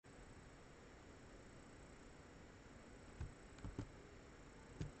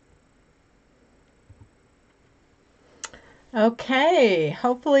Okay,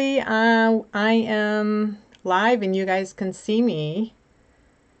 hopefully I am live and you guys can see me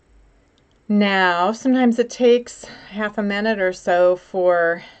now. Sometimes it takes half a minute or so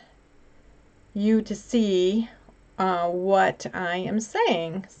for you to see what I am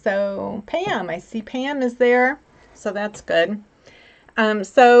saying. So Pam, I see Pam is there, so that's good. It'll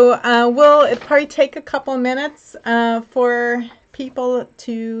probably take a couple minutes for people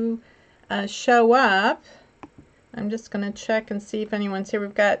to show up. I'm just going to check and see if anyone's here.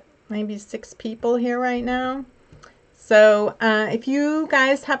 We've got maybe 6 people here right now. So if you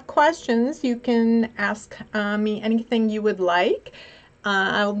guys have questions, you can ask me anything you would like.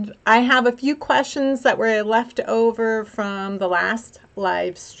 I have a few questions that were left over from the last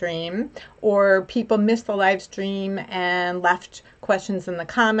live stream, or people missed the live stream and left questions in the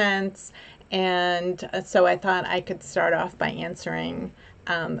comments. And so I thought I could start off by answering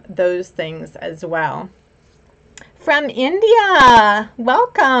those things as well. From India,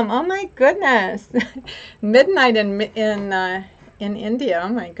 welcome. Oh my goodness, midnight in India. Oh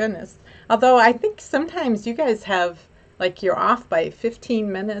my goodness. Although I think sometimes you guys have like you're off by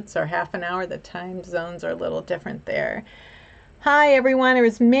 15 minutes or half an hour. The time zones are a little different there. Hi everyone. It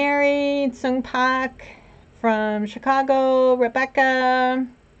was Mary Tsung Pak from Chicago. Rebecca,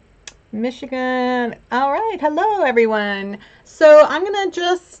 Michigan. All right. Hello, everyone. So I'm going to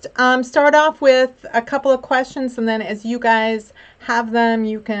just start off with a couple of questions, and then as you guys have them,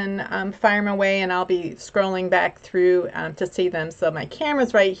 you can fire them away, and I'll be scrolling back through to see them. So my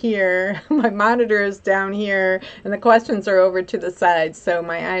camera's right here, my monitor is down here, and the questions are over to the side, so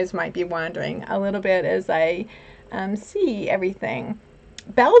my eyes might be wandering a little bit as I see everything.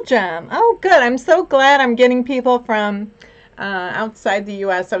 Belgium. Oh, good. I'm so glad I'm getting people from outside the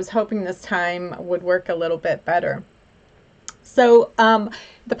U.S. I was hoping this time would work a little bit better. So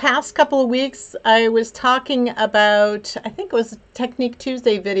the past couple of weeks I was talking about, I think it was a Technique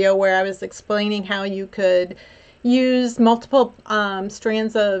Tuesday video where I was explaining how you could use multiple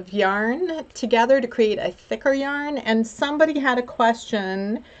strands of yarn together to create a thicker yarn, and somebody had a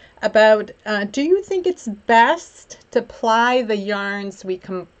question about do you think it's best to ply the yarns we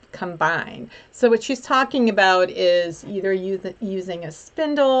combine? So what she's talking about is either using a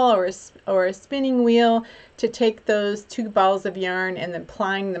spindle or a spinning wheel to take those 2 balls of yarn and then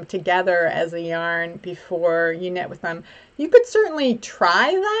plying them together as a yarn before you knit with them. You could certainly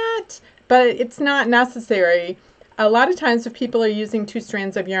try that, but it's not necessary. A lot of times if people are using 2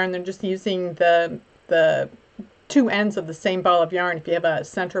 strands of yarn, they're just using the 2 ends of the same ball of yarn. If you have a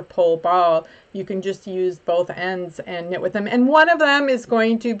center pole ball, you can just use both ends and knit with them. And one of them is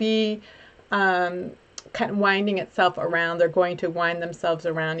going to be kind of winding itself around. They're going to wind themselves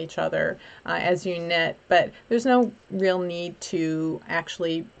around each other as you knit. But there's no real need to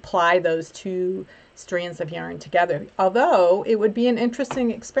actually ply those 2 strands of yarn together. Although it would be an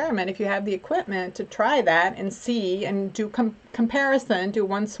interesting experiment if you have the equipment to try that and see and do comparison. Do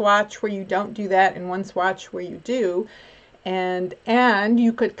one swatch where you don't do that and one swatch where you do, and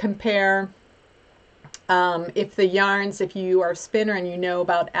you could compare if the yarns, if you are a spinner and you know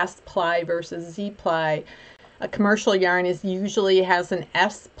about S ply versus Z ply. A commercial yarn usually has an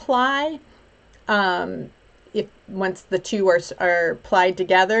S ply. If once the 2 are plied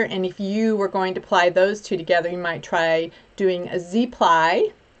together, and if you were going to ply those 2 together, you might try doing a Z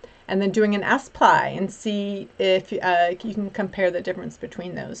ply and then doing an S ply and see if you can compare the difference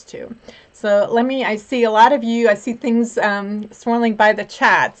between those 2. So I see a lot of you, I see things swirling by the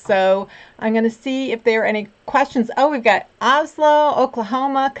chat, so I'm going to see if there are any questions. Oh, we've got Oslo,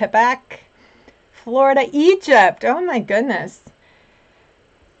 Oklahoma, Quebec, Florida, Egypt. Oh my goodness.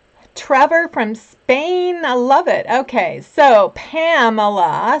 Trevor from Spain, I love it. Okay, so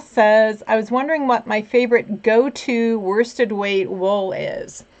Pamela says, I was wondering what my favorite go-to worsted weight wool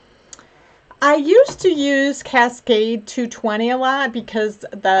is. I used to use Cascade 220 a lot because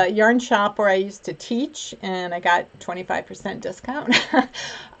the yarn shop where I used to teach, and I got 25% discount. It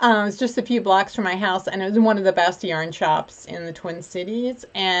was just a few blocks from my house, and it was one of the best yarn shops in the Twin Cities.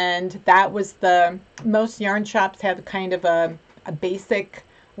 And that was most yarn shops have kind of a basic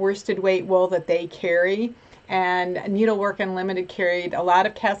worsted weight wool that they carry, and Needlework Unlimited carried a lot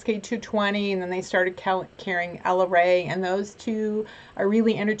of Cascade 220, and then they started carrying Ella Rae, and those 2 are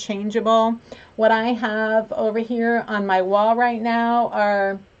really interchangeable. What I have over here on my wall right now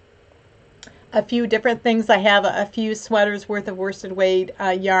are a few different things. I have a few sweaters worth of worsted weight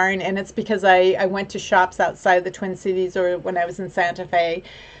yarn, and it's because I went to shops outside the Twin Cities or when I was in Santa Fe.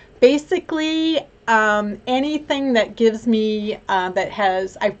 Basically, anything that gives me,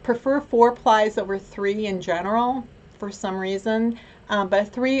 I prefer 4 plies over 3 in general for some reason, but a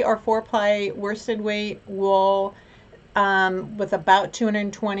 3 or 4 ply worsted weight wool with about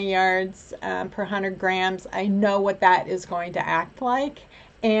 220 yards per 100 grams, I know what that is going to act like.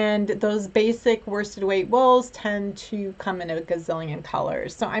 And those basic worsted weight wools tend to come in a gazillion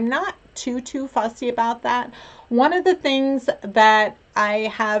colors. So I'm not too fussy about that. One of the things that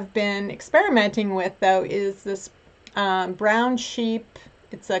I have been experimenting with, though, is this Brown Sheep.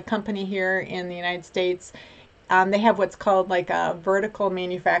 It's a company here in the United States. They have what's called like a vertical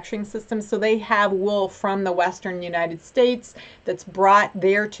manufacturing system. So they have wool from the western United States that's brought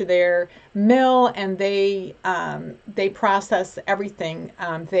there to their mill, and they process everything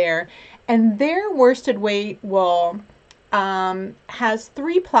there. And their worsted weight wool has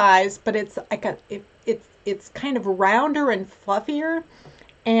 3 plies, but it's like it's kind of rounder and fluffier.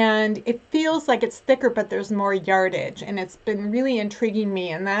 And it feels like it's thicker, but there's more yardage, and it's been really intriguing me.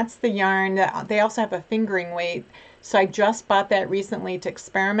 And that's the yarn that they also have a fingering weight. So I just bought that recently to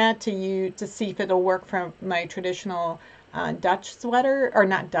experiment to see if it'll work for my traditional Dutch sweater, or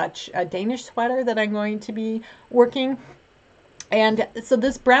not Dutch, Danish sweater that I'm going to be working. And so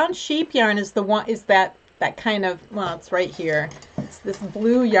this Brown Sheep yarn is the one, is that kind of, well, it's right here. It's this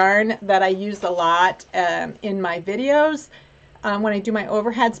blue yarn that I use a lot in my videos. When I do my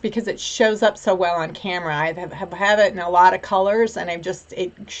overheads, because it shows up so well on camera. I have it in a lot of colors, and it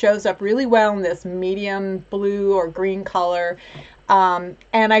shows up really well in this medium blue or green color. And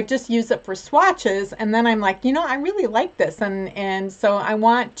I just use it for swatches, and then I'm like, I really like this, and so I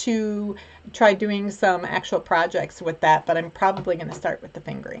want to try doing some actual projects with that, but I'm probably going to start with the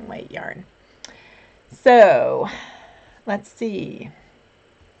fingering weight yarn. So let's see.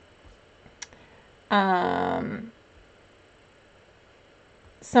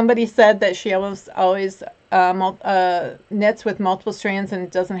 Somebody said that she always knits with multiple strands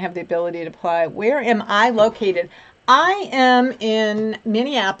and doesn't have the ability to apply. Where am I located? I am in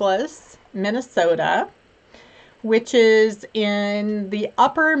Minneapolis, Minnesota, which is in the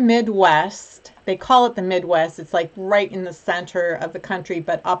upper Midwest. They call it the Midwest. It's like right in the center of the country,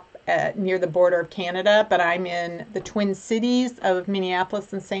 but up near the border of Canada. But I'm in the Twin Cities of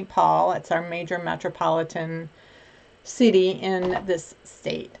Minneapolis and St. Paul. It's our major metropolitan city in this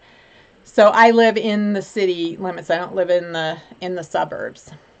state. So I live in the city limits. I don't live in the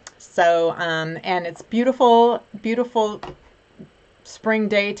suburbs. So and it's beautiful spring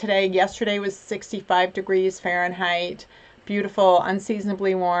day today. Yesterday was 65 degrees Fahrenheit. Beautiful,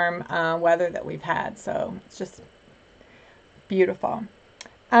 unseasonably warm weather that we've had. So it's just beautiful.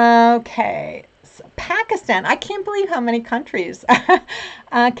 Okay. Pakistan. I can't believe how many countries.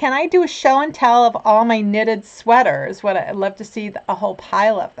 Can I do a show and tell of all my knitted sweaters? I'd love to see a whole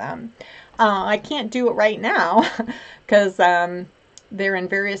pile of them. I can't do it right now because they're in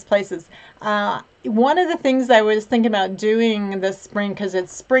various places. One of the things I was thinking about doing this spring, because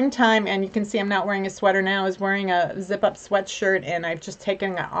it's springtime and you can see I'm not wearing a sweater now, is wearing a zip-up sweatshirt, and I've just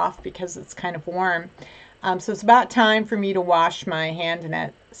taken it off because it's kind of warm. So it's about time for me to wash my hand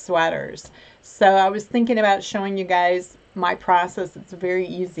knit sweaters. So I was thinking about showing you guys my process. It's very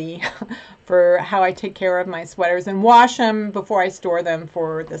easy for how I take care of my sweaters, and wash them before I store them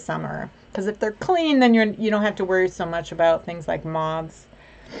for the summer. Because if they're clean, then you don't have to worry so much about things like moths.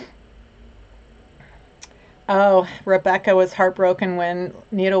 Oh, Rebecca was heartbroken when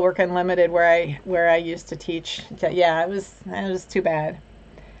Needlework Unlimited, where I used to teach. Yeah, it was too bad.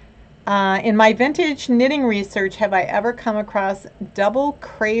 In my vintage knitting research, have I ever come across double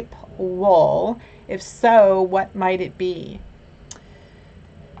crepe wool? If so, what might it be?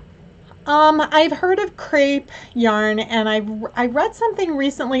 I've heard of crepe yarn, and I read something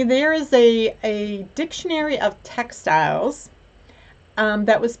recently. There is a dictionary of textiles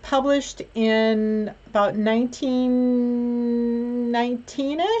that was published in about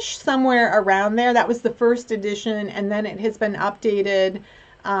 1919-ish, somewhere around there. That was the first edition, and then it has been updated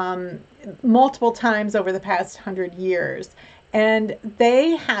multiple times over the past 100 years. And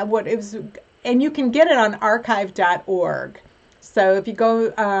they have and you can get it on archive.org. So if you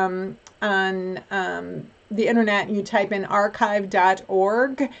go on the internet and you type in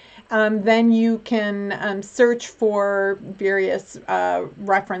archive.org, then you can search for various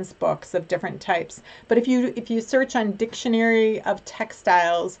reference books of different types. But if you search on Dictionary of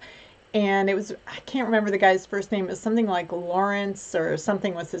Textiles, and I can't remember the guy's first name, it was something like Lawrence or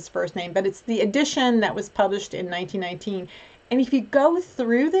something was his first name, but it's the edition that was published in 1919. And if you go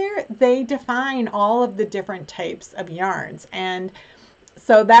through there, they define all of the different types of yarns. And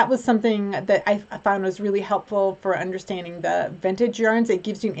so that was something that I found was really helpful for understanding the vintage yarns. It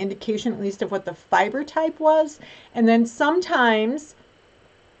gives you an indication at least of what the fiber type was. And then sometimes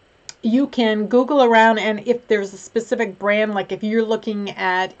you can Google around, and if there's a specific brand, like if you're looking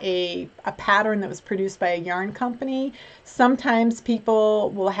at a pattern that was produced by a yarn company, sometimes people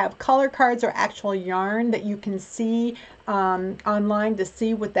will have color cards or actual yarn that you can see online to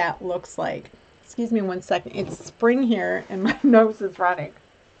see what that looks like. Excuse me one second. It's spring here and my nose is running.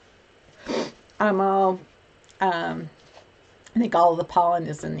 I'm all, I think all of the pollen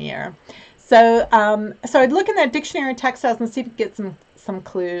is in the air. So, so I'd look in that dictionary of textiles and see if you get some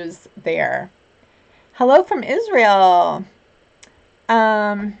clues there. Hello from Israel.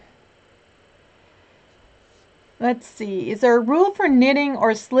 Let's see. Is there a rule for knitting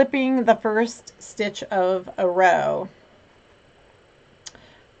or slipping the first stitch of a row?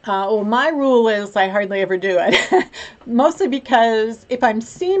 Well, my rule is I hardly ever do it. Mostly because if I'm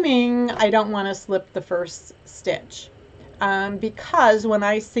seaming, I don't want to slip the first stitch. Because when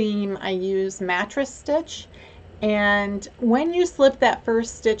I seam, I use mattress stitch. And when you slip that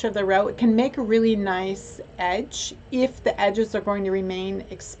first stitch of the row, it can make a really nice edge if the edges are going to remain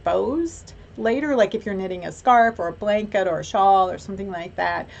exposed later, like if you're knitting a scarf or a blanket or a shawl or something like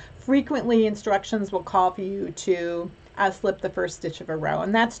that. Frequently, instructions will call for you to slip the first stitch of a row,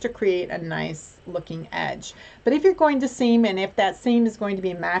 and that's to create a nice looking edge. But if you're going to seam, and if that seam is going to be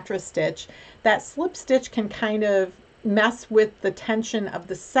a mattress stitch, that slip stitch can kind of mess with the tension of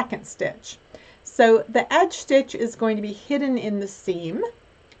the second stitch. So the edge stitch is going to be hidden in the seam.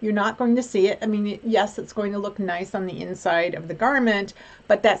 You're not going to see it. I mean, yes, it's going to look nice on the inside of the garment,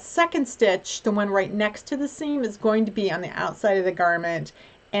 but that second stitch, the one right next to the seam, is going to be on the outside of the garment,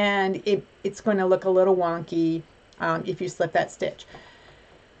 and it's going to look a little wonky if you slip that stitch.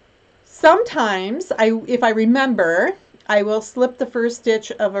 Sometimes, if I remember, I will slip the first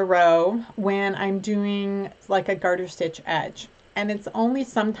stitch of a row when I'm doing like a garter stitch edge. And it's only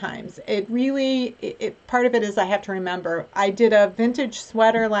sometimes. It really, part of it is I have to remember. I did a vintage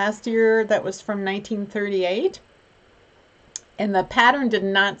sweater last year that was from 1938. And the pattern did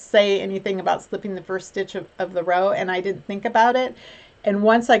not say anything about slipping the first stitch of the row, and I didn't think about it. And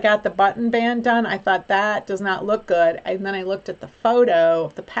once I got the button band done, I thought that does not look good. And then I looked at the photo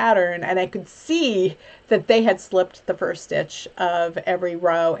of the pattern, and I could see that they had slipped the first stitch of every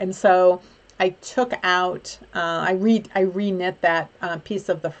row. And so I took out, I re-knit that piece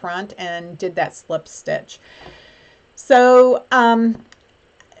of the front and did that slip stitch. So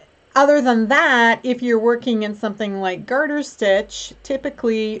other than that, if you're working in something like garter stitch,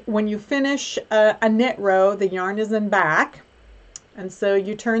 typically when you finish a knit row, the yarn is in back. And so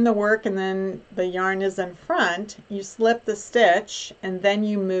you turn the work and then the yarn is in front. You slip the stitch and then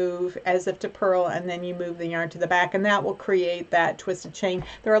you move as if to purl, and then you move the yarn to the back, and that will create that twisted chain.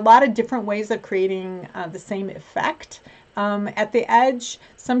 There are a lot of different ways of creating the same effect. At the edge,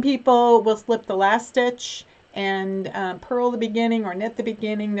 some people will slip the last stitch and purl the beginning or knit the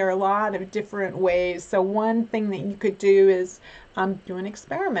beginning. There are a lot of different ways. So one thing that you could do is do an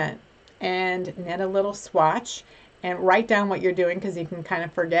experiment and knit a little swatch and write down what you're doing, because you can kind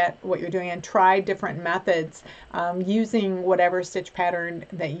of forget what you're doing, and try different methods using whatever stitch pattern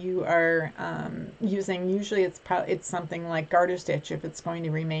that you are using. Usually it's something like garter stitch if it's going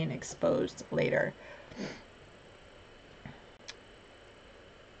to remain exposed later.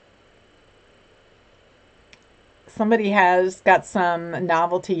 Somebody has got some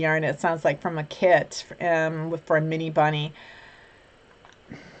novelty yarn, it sounds like, from a kit for a mini bunny.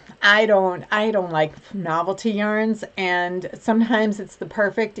 I don't like novelty yarns, and sometimes it's the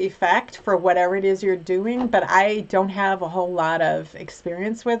perfect effect for whatever it is you're doing, but I don't have a whole lot of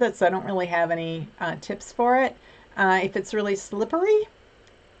experience with it, so I don't really have any tips for it. If it's really slippery,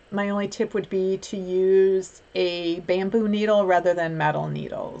 my only tip would be to use a bamboo needle rather than metal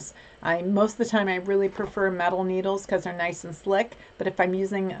needles. Most of the time I really prefer metal needles because they're nice and slick, but if I'm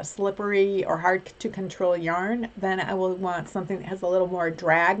using a slippery or hard to control yarn, then I will want something that has a little more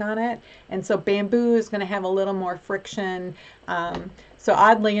drag on it. And so bamboo is going to have a little more friction. So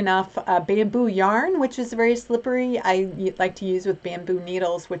oddly enough, bamboo yarn, which is very slippery, I like to use with bamboo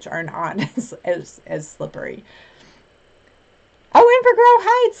needles, which are not as slippery. Oh, Invergrove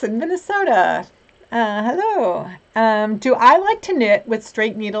Heights in Minnesota. Hello. Do I like to knit with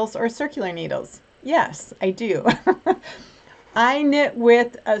straight needles or circular needles? Yes, I do. I knit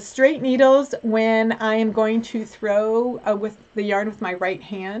with straight needles when I am going to throw with the yarn with my right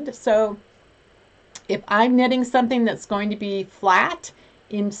hand. So if I'm knitting something that's going to be flat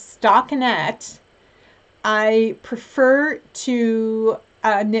in stockinette, I prefer to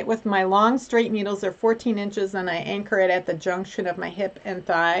knit with my long straight needles. They're 14 inches, and I anchor it at the junction of my hip and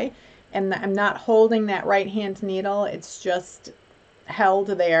thigh. And I'm not holding that right hand needle, it's just held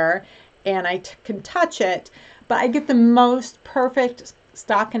there, and I can touch it, but I get the most perfect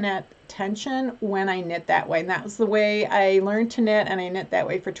stockinette tension when I knit that way. And that was the way I learned to knit, and I knit that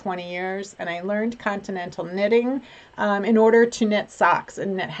way for 20 years. And I learned continental knitting in order to knit socks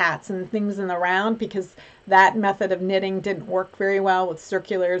and knit hats and things in the round, because that method of knitting didn't work very well with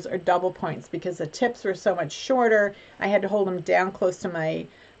circulars or double points because the tips were so much shorter. I had to hold them down close to my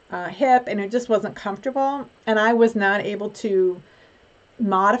hip, and it just wasn't comfortable. And I was not able to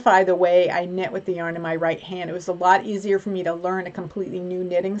modify the way I knit with the yarn in my right hand. It was a lot easier for me to learn a completely new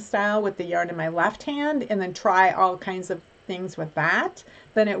knitting style with the yarn in my left hand and then try all kinds of things with that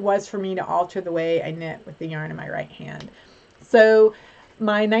than it was for me to alter the way I knit with the yarn in my right hand. So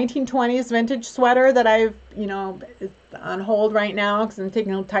my 1920s vintage sweater that I've, is on hold right now because I'm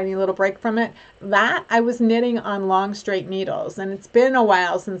taking a tiny little break from it, that I was knitting on long straight needles, and it's been a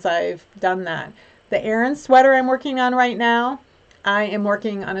while since I've done that. The Aran sweater I'm working on right now, I am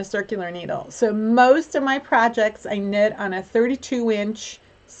working on a circular needle. So most of my projects I knit on a 32-inch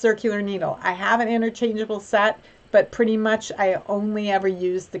circular needle. I have an interchangeable set, but pretty much I only ever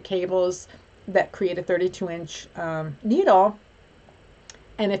use the cables that create a 32-inch needle.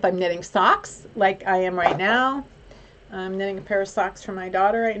 And if I'm knitting socks, like I am right now, I'm knitting a pair of socks for my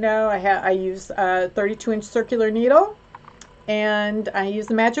daughter right now. I use a 32-inch circular needle, and I use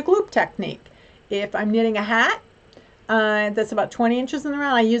the magic loop technique. If I'm knitting a hat, that's about 20 inches in the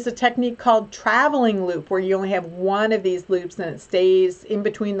round, I use a technique called traveling loop, where you only have one of these loops and it stays in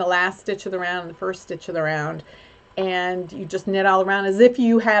between the last stitch of the round and the first stitch of the round, and you just knit all around as if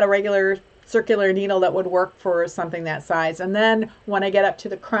you had a regular circular needle that would work for something that size. And then when I get up to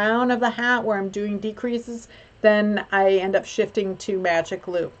the crown of the hat where I'm doing decreases, then I end up shifting to magic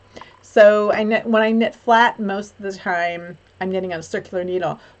loop. So when I knit flat, most of the time I'm knitting on a circular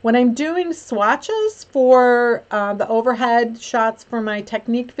needle. When I'm doing swatches for the overhead shots for my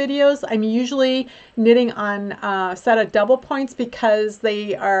technique videos, I'm usually knitting on a set of double points because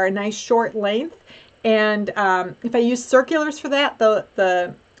they are a nice short length. And if I use circulars for that,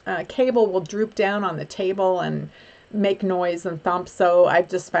 the cable will droop down on the table and make noise and thump. So I've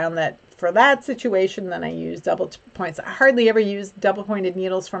just found that for that situation, then I use double points. I hardly ever use double pointed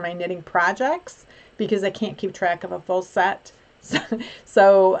needles for my knitting projects because I can't keep track of a full set.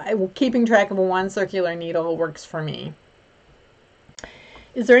 So keeping track of one circular needle works for me.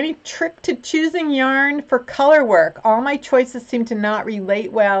 Is there any trick to choosing yarn for color work? All my choices seem to not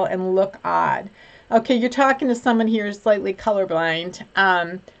relate well and look odd. Okay, you're talking to someone here who's slightly colorblind.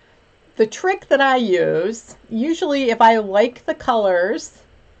 The trick that I use, usually if I like the colors,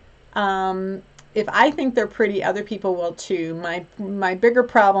 if I think they're pretty, other people will too. My bigger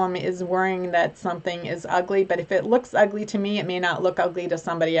problem is worrying that something is ugly, but if it looks ugly to me, it may not look ugly to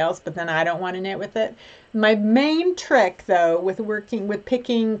somebody else, but then I don't want to knit with it. My main trick, though, with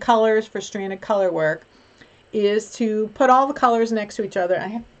picking colors for stranded color work is to put all the colors next to each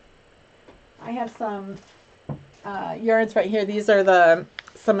other. I have some yarns right here. These are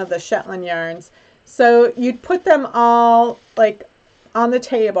some of the Shetland yarns. So you'd put them all like on the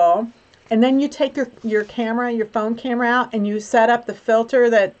table, and then you take your camera, your phone camera out, and you set up the filter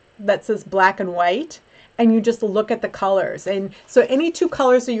that says black and white, and you just look at the colors. And so any two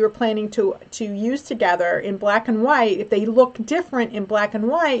colors that you were planning to use together in black and white, if they look different in black and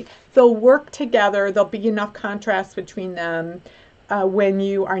white, they'll work together. There'll be enough contrast between them when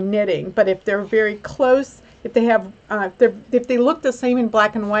you are knitting. But if they're very close, if they look the same in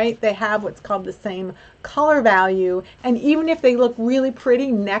black and white, they have what's called the same color value. And even if they look really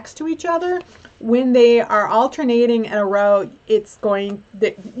pretty next to each other, when they are alternating in a row,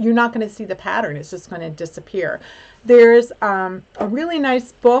 you're not going to see the pattern. It's just going to disappear. There's a really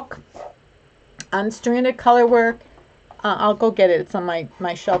nice book on stranded color work. I'll go get it. It's on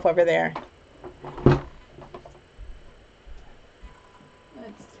my shelf over there.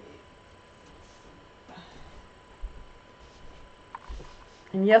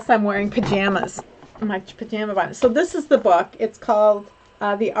 And yes, I'm wearing pajamas, my pajama bottoms. So this is the book. It's called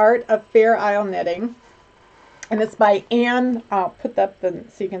The Art of Fair Isle Knitting. And it's by Anne, I'll put up so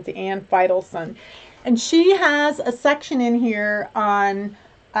you can see, Anne Feidelson. And she has a section in here on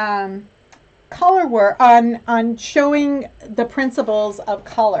color work, on showing the principles of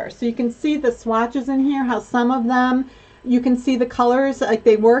color. So you can see the swatches in here, how some of them, you can see the colors, like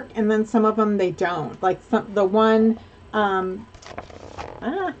they work, and then some of them they don't. Like the one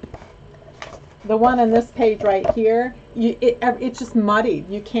on this page right here, it's just muddy.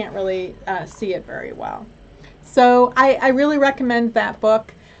 You can't really see it very well. So I really recommend that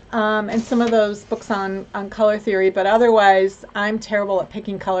book and some of those books on color theory, but otherwise I'm terrible at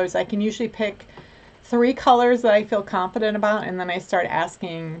picking colors. I can usually pick 3 colors that I feel confident about, and then I start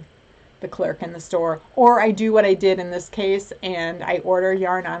asking the clerk in the store, or I do what I did in this case and I order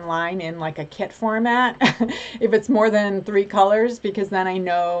yarn online in like a kit format if it's more than 3 colors, because then I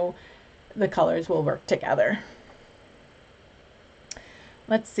know the colors will work together.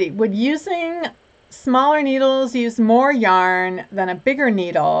 Let's see, would using smaller needles use more yarn than a bigger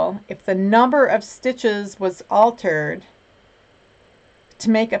needle if the number of stitches was altered to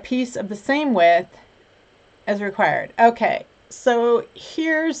make a piece of the same width as required? Okay, so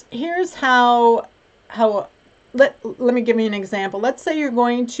here's how let me give you an example. Let's say you're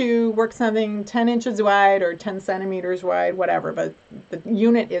going to work something 10 inches wide or 10 centimeters wide, whatever, but the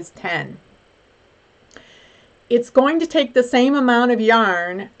unit is 10. It's going to take the same amount of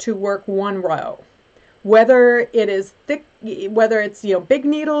yarn to work one row, whether it is thick, whether it's big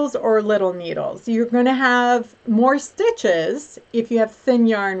needles or little needles. You're going to have more stitches if you have thin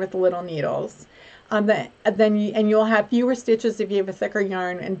yarn with little needles, and you'll have fewer stitches if you have a thicker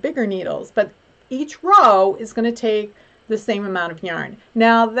yarn and bigger needles. But each row is going to take the same amount of yarn.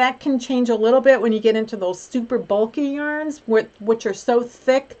 Now that can change a little bit when you get into those super bulky yarns, which are so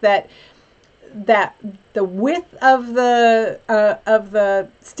thick that the width of the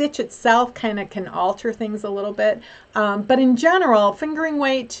stitch itself kind of can alter things a little bit. But in general, fingering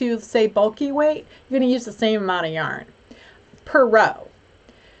weight to say bulky weight, you're going to use the same amount of yarn per row.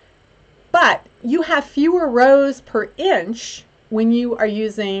 But you have fewer rows per inch when you are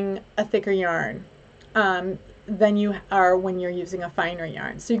using a thicker yarn than you are when you're using a finer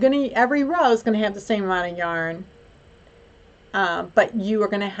yarn. So every row is going to have the same amount of yarn, but you are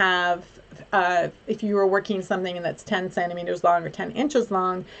going to have, if you were working something that's 10 centimeters long or 10 inches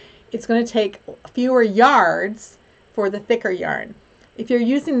long, it's going to take fewer yards for the thicker yarn. If you're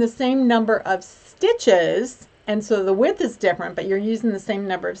using the same number of stitches, and so the width is different, but you're using the same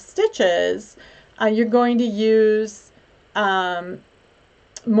number of stitches, you're going to use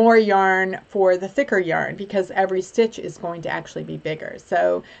more yarn for the thicker yarn, because every stitch is going to actually be bigger.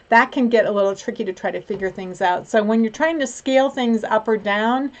 So that can get a little tricky to try to figure things out. So when you're trying to scale things up or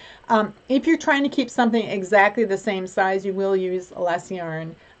down, if you're trying to keep something exactly the same size, you will use less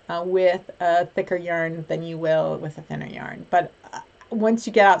yarn with a thicker yarn than you will with a thinner yarn. But once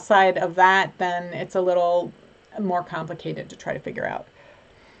you get outside of that, then it's a little more complicated to try to figure out.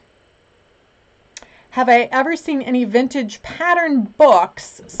 Have I ever seen any vintage pattern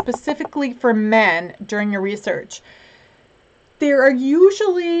books specifically for men during your research? There are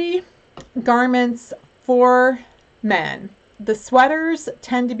usually garments for men. The sweaters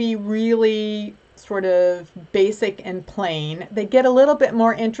tend to be really sort of basic and plain. They get a little bit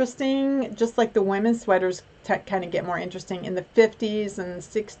more interesting, just like the women's sweaters kind of get more interesting in the 50s and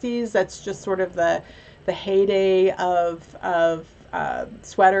 60s. That's just sort of the heyday of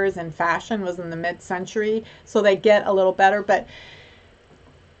sweaters and fashion was in the mid-century, so they get a little better. But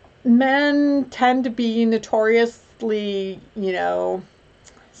men tend to be notoriously,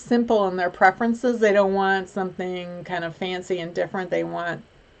 simple in their preferences. They don't want something kind of fancy and different. They want,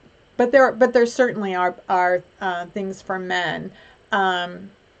 but there certainly are things for men.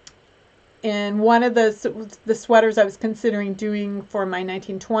 And one of the sweaters I was considering doing for my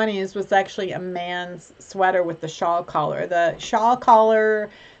 1920s was actually a man's sweater with the shawl collar. The shawl collar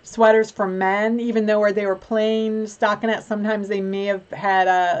sweaters for men, even though they were plain stockinette, sometimes they may have had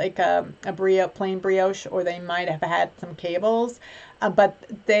a plain brioche, or they might have had some cables. But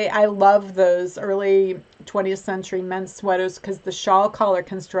I love those early 20th century men's sweaters because the shawl collar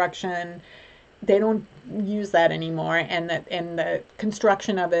construction, they don't use that anymore, and the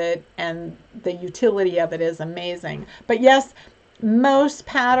construction of it and the utility of it is amazing. But yes, most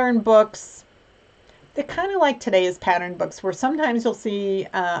pattern books, they're kind of like today's pattern books, where sometimes you'll see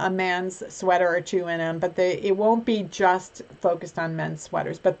a man's sweater or two in them, but it won't be just focused on men's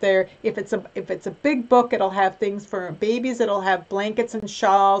sweaters. But if it's a big book, it'll have things for babies. It'll have blankets and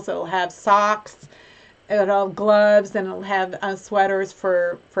shawls. It'll have socks. It'll have gloves, and it'll have sweaters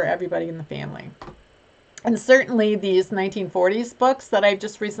for everybody in the family. And certainly these 1940s books that I've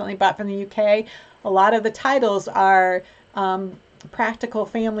just recently bought from the UK, a lot of the titles are practical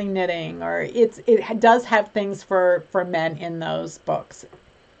family knitting, or it does have things for men in those books.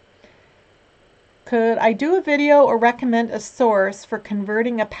 Could I do a video or recommend a source for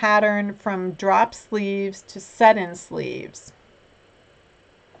converting a pattern from drop sleeves to set-in sleeves?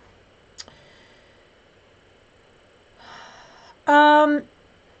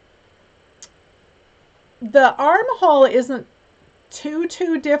 The armhole isn't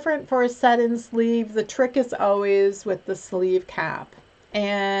too different for a set-in sleeve. The trick is always with the sleeve cap.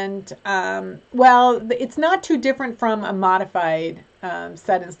 And well, it's not too different from a modified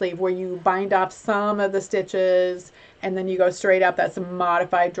set and sleeve where you bind off some of the stitches and then you go straight up. That's a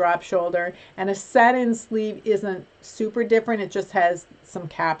modified drop shoulder. And a set and sleeve isn't super different. It just has some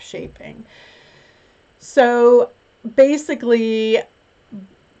cap shaping. So basically,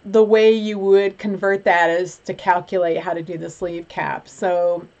 the way you would convert that is to calculate how to do the sleeve cap.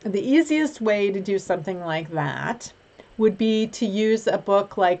 So the easiest way to do something like that would be to use a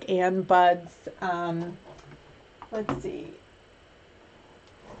book like Ann Budd's, let's see,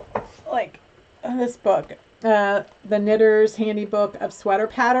 like this book, The Knitter's Handy Book of Sweater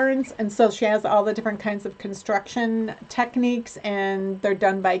Patterns. And so she has all the different kinds of construction techniques, and they're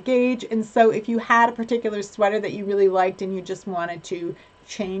done by gauge. And so if you had a particular sweater that you really liked and you just wanted to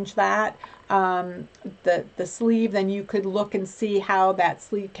change that, the sleeve, then you could look and see how that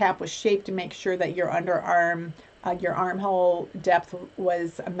sleeve cap was shaped to make sure that your underarm, your armhole depth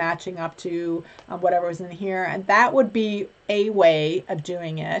was matching up to whatever was in here. And that would be a way of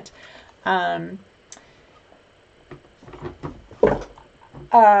doing it.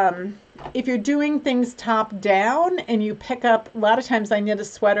 If you're doing things top down and you pick up, a lot of times I knit a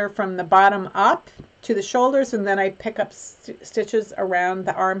sweater from the bottom up to the shoulders, and then I pick up stitches around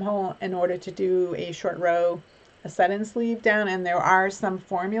the armhole in order to do a short row, a set-in sleeve down, and there are some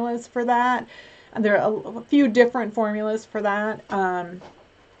formulas for that. And there are a few different formulas for that.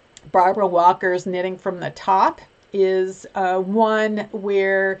 Barbara Walker's Knitting from the Top is one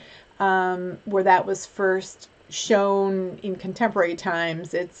where that was first shown in contemporary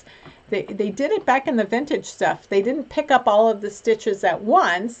times. They did it back in the vintage stuff. They didn't pick up all of the stitches at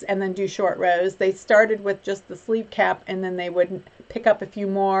once and then do short rows. They started with just the sleeve cap, and then they would pick up a few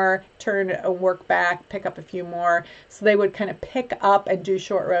more, turn a work back, pick up a few more. So they would kind of pick up and do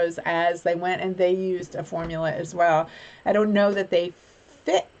short rows as they went, and they used a formula as well. I don't know that they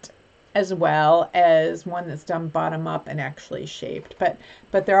fit as well as one that's done bottom up and actually shaped, but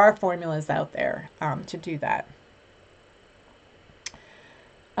there are formulas out there to do that.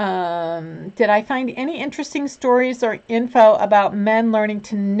 Did I find any interesting stories or info about men learning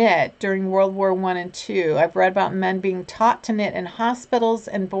to knit during World War I and II? I've read about men being taught to knit in hospitals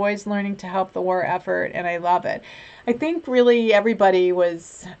and boys learning to help the war effort, and I love it. I think really everybody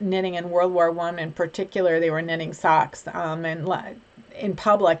was knitting in World War I. In particular, they were knitting socks, and in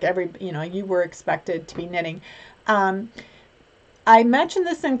public, you were expected to be knitting. I mentioned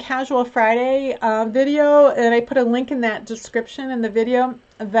this in Casual Friday video, and I put a link in that description in the video,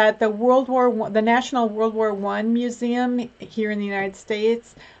 that the National World War I Museum here in the United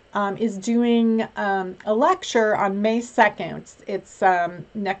States is doing a lecture on May 2nd. It's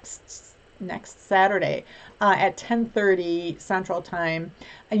next Saturday at 10:30 Central Time,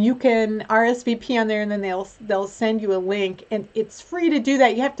 and you can RSVP on there, and then they'll send you a link, and it's free to do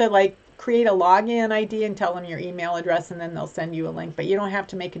that. You have to create a login ID and tell them your email address, and then they'll send you a link. But you don't have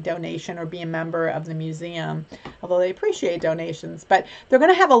to make a donation or be a member of the museum, although they appreciate donations. But they're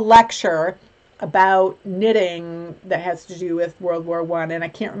going to have a lecture about knitting that has to do with World War I, and I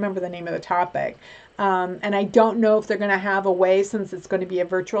can't remember the name of the topic. And I don't know if they're going to have a way, since it's going to be a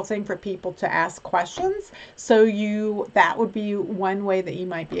virtual thing, for people to ask questions. So that would be one way that you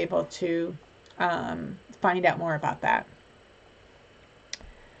might be able to find out more about that.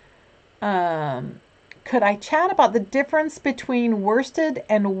 Could I chat about the difference between worsted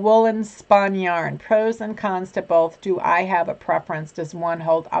and woolen spun yarn? Pros and cons to both. Do I have a preference? Does one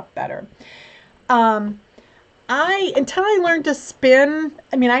hold up better? Until I learned to spin,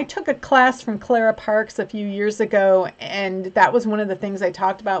 I took a class from Clara Parks a few years ago, and that was one of the things I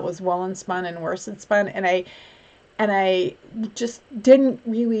talked about was woolen spun and worsted spun, and I just didn't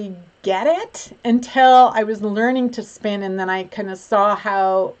really get it until I was learning to spin, and then I kind of saw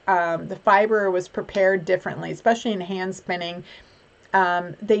how the fiber was prepared differently, especially in hand spinning.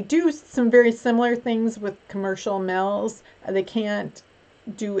 They do some very similar things with commercial mills. They can't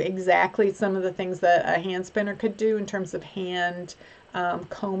do exactly some of the things that a hand spinner could do in terms of hand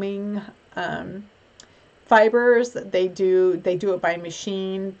combing fibers. They do it by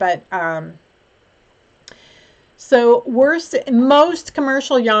machine, but so most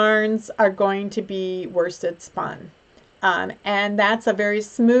commercial yarns are going to be worsted spun, and that's a very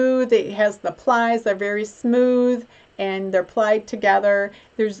smooth. It has the plies; they're very smooth, and they're plied together.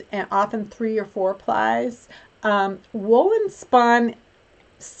 There's often 3 or 4 plies. Woolen spun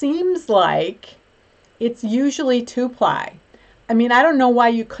seems like it's usually 2 ply. I don't know why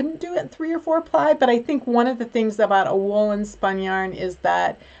you couldn't do it 3 or 4 ply, but I think one of the things about a woolen spun yarn is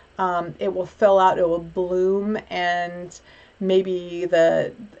that it will fill out, it will bloom, and maybe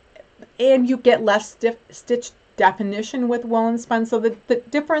you get less stitch definition with woolen spun. So the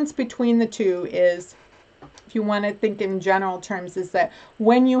difference between the two is, if you want to think in general terms, is that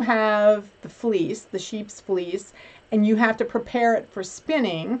when you have the fleece, the sheep's fleece, and you have to prepare it for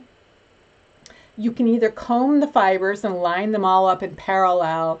spinning, you can either comb the fibers and line them all up in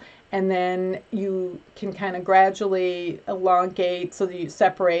parallel, and then you can kind of gradually elongate so that you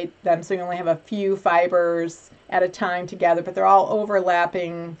separate them so you only have a few fibers at a time together, but they're all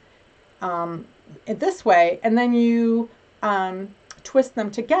overlapping this way, and then you twist them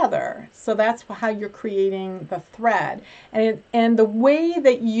together. So that's how you're creating the thread. And the way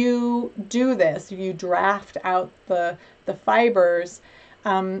that you do this, you draft out the fibers,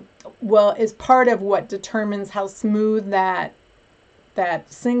 is part of what determines how smooth that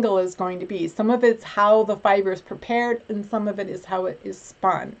single is going to be. Some of it's how the fiber is prepared, and some of it is how it is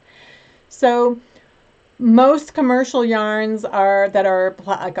spun. So most commercial yarns that are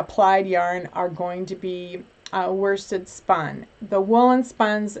like applied yarn are going to be worsted spun. The woolen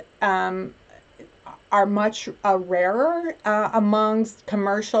spuns are much rarer amongst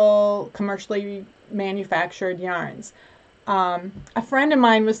commercially manufactured yarns. A friend of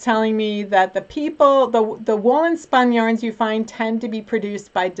mine was telling me that the woolen spun yarns you find tend to be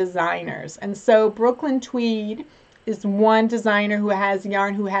produced by designers. And so Brooklyn Tweed is one designer who has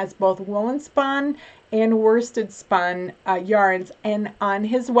yarn who has both woolen spun and worsted spun yarns. And on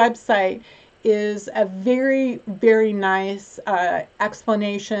his website is a very, very nice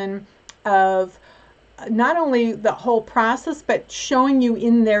explanation of not only the whole process, but showing you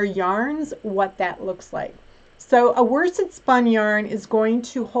in their yarns what that looks like. So a worsted spun yarn is going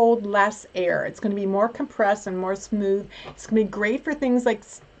to hold less air. It's going to be more compressed and more smooth. It's going to be great for things like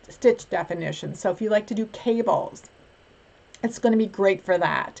stitch definition. So if you like to do cables, it's going to be great for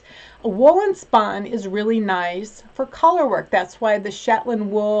that. A woolen spun is really nice for color work. That's why the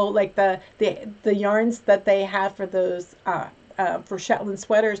Shetland wool, like the yarns that they have for those for Shetland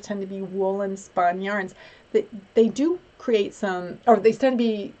sweaters, tend to be woolen spun yarns. They do create some, or they tend to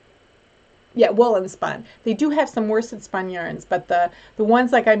be, woolen spun. They do have some worsted spun yarns, but the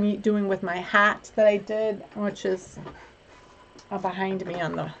ones like I'm doing with my hat that I did, which is behind me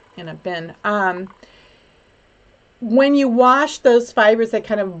in a bin. When you wash those fibers, they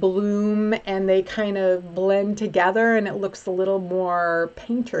kind of bloom and they kind of blend together, and it looks a little more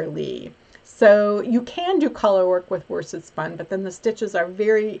painterly. So you can do color work with worsted spun, but then the stitches are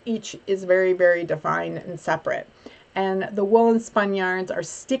each is very, very defined and separate. And the woolen spun yarns are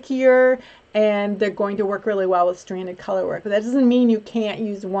stickier, and they're going to work really well with stranded color work. But that doesn't mean you can't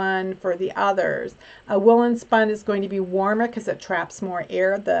use one for the others. A woolen spun is going to be warmer because it traps more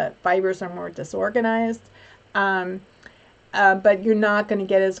air. The fibers are more disorganized. But you're not going to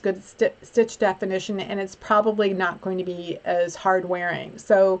get as good stitch definition, and it's probably not going to be as hard wearing.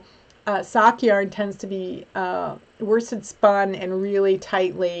 So sock yarn tends to be worsted spun and really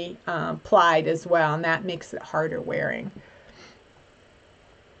tightly plied as well, and that makes it harder wearing.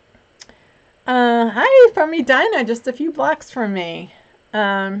 Hi from Edina, just a few blocks from me.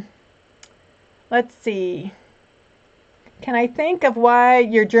 Let's see. Can I think of why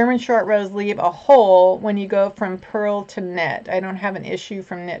your German short rows leave a hole when you go from purl to knit? I don't have an issue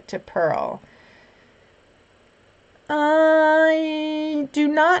from knit to purl. I do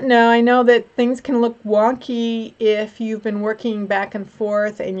not know. I know that things can look wonky if you've been working back and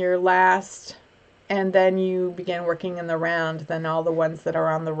forth in your last, and then you begin working in the round. Then all the ones that are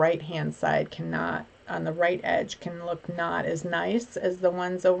on the right hand side on the right edge can look not as nice as the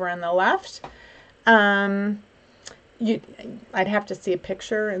ones over on the left. I'd have to see a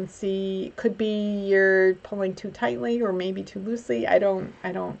picture and see. Could be you're pulling too tightly or maybe too loosely. I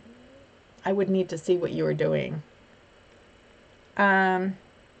would need to see what you were doing.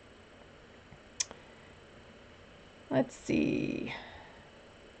 Let's see.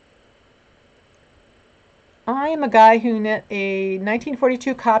 I am a guy who knit a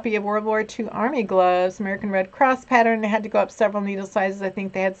 1942 copy of World War II Army gloves, American Red Cross pattern. It had to go up several needle sizes. I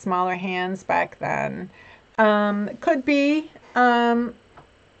think they had smaller hands back then. Could be,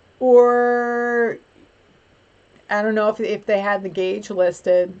 or I don't know if they had the gauge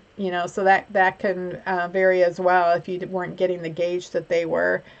listed, so that can vary as well if you weren't getting the gauge that they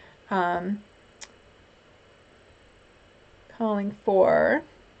were calling for.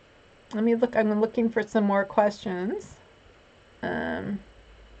 Let me look. I'm looking for some more questions.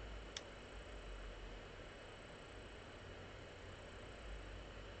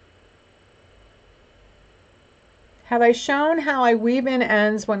 Have I shown how I weave in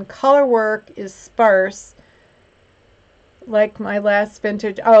ends when color work is sparse, like my last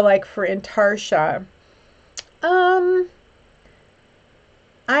vintage? Oh, like for Intarsha. I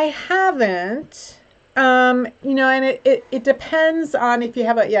haven't. You know, and it depends on if you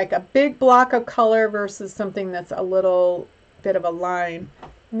have like a big block of color versus something that's a little bit of a line.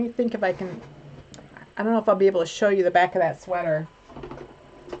 Let me think if I can, I don't know if I'll be able to show you the back of that sweater.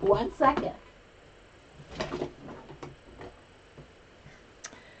 1 second.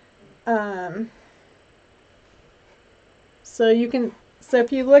 So you can, so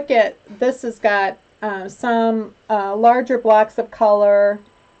if you look at, this has got some larger blocks of color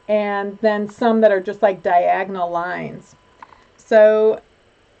and then some that are just like diagonal lines. So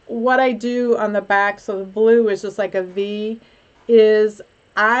what I do on the back, so the blue is just like a V, is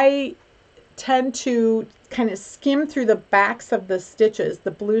I tend to kind of skim through the backs of the stitches,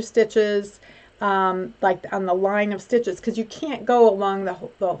 the blue stitches, like on the line of stitches, because you can't go along the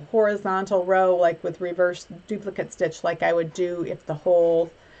horizontal row like with reverse duplicate stitch like I would do if the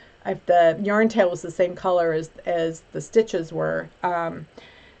yarn tail was the same color as the stitches were.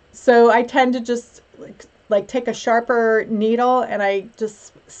 So I tend to just like take a sharper needle and I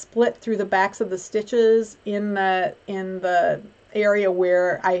just split through the backs of the stitches in the area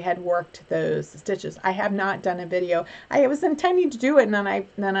where I had worked those stitches. I have not done a video. I was intending to do it and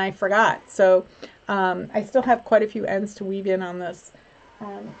then I forgot. So I still have quite a few ends to weave in on this.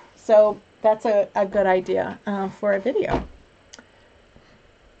 So that's a good idea for a video.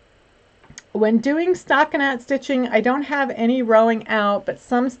 When doing stockinette stitching, I don't have any rowing out, but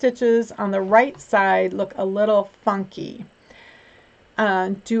some stitches on the right side look a little funky.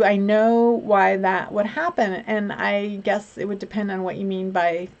 Do I know why that would happen? And I guess it would depend on what you mean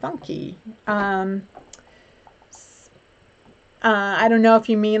by funky. I don't know if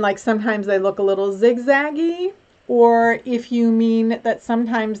you mean like sometimes they look a little zigzaggy, or if you mean that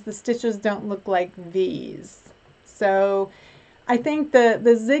sometimes the stitches don't look like V's. So I think the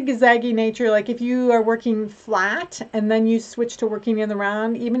zigzaggy nature, like if you are working flat and then you switch to working in the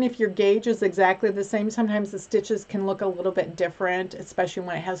round, even if your gauge is exactly the same, sometimes the stitches can look a little bit different, especially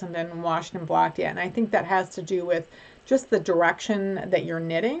when it hasn't been washed and blocked yet. And I think that has to do with just the direction that you're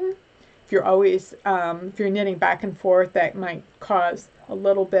knitting. If you're always, if you're knitting back and forth, that might cause a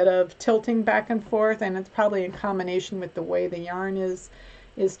little bit of tilting back and forth, and it's probably in combination with the way the yarn is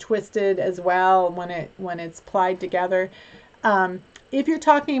twisted as well when it's plied together. If you're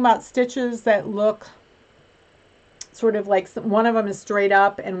talking about stitches that look sort of like one of them is straight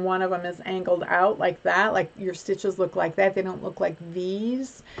up and one of them is angled out like that, like your stitches look like that, they don't look like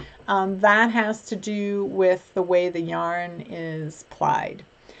V's, that has to do with the way the yarn is plied.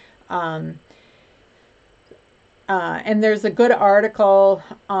 And there's a good article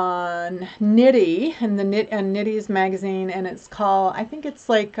on Knitty and Knitty's magazine, and it's called, I think it's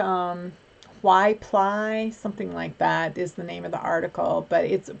like Why Ply, something like that is the name of the article. But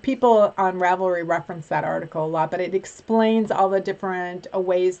it's, people on Ravelry reference that article a lot, but it explains all the different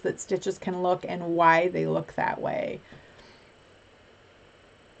ways that stitches can look and why they look that way.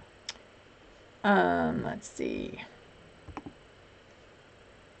 Let's see.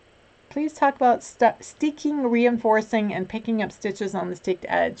 Please talk about steeking, reinforcing, and picking up stitches on the staked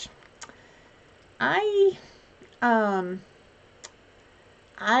edge. I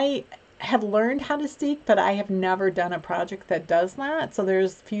have learned how to steek, but I have never done a project that does that. So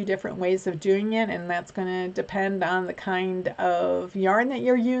there's a few different ways of doing it, and that's going to depend on the kind of yarn that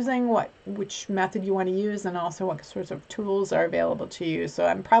you're using, which method you want to use, and also what sorts of tools are available to you. So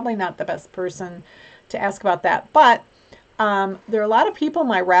I'm probably not the best person to ask about that, but there are a lot of people in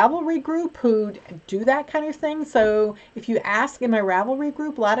my Ravelry group who do that kind of thing. So if you ask in my Ravelry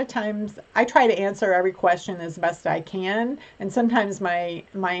group, a lot of times I try to answer every question as best I can. And sometimes my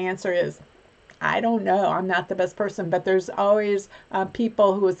answer is, I don't know, I'm not the best person. But there's always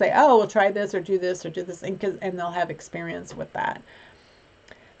people who will say, oh, we'll try this or do this, and they'll have experience with that.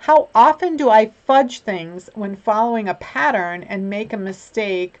 How often do I fudge things when following a pattern and make a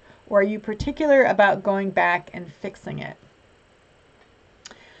mistake, or are you particular about going back and fixing it?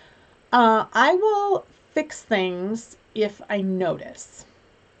 I will fix things if I notice.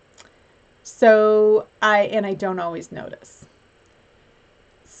 So I don't always notice.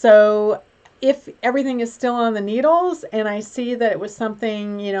 So if everything is still on the needles and I see that it was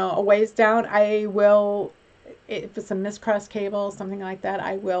something, you know, a ways down, I will, if it's a miscrossed cable, something like that,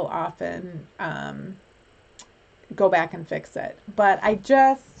 I will often go back and fix it. But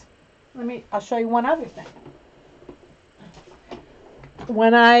I'll show you one other thing.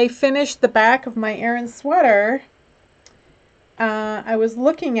 When I finished the back of my Aran sweater, I was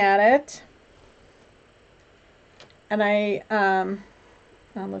looking at it, and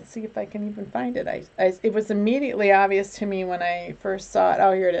let's see if I can even find it. It was immediately obvious to me when I first saw it.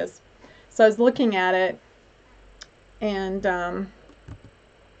 Oh, here it is. So I was looking at it, and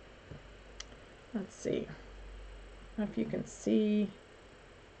let's see if you can see.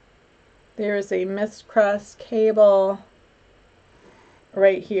 There's a mist crust cable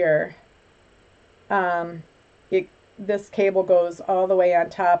right here. This cable goes all the way on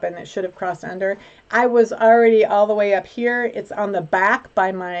top, and it should have crossed under. I was already all the way up here. It's on the back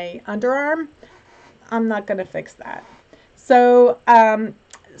by my underarm. I'm not going to fix that. So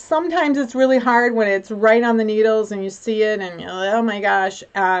sometimes it's really hard when it's right on the needles and you see it and you're like, oh my gosh,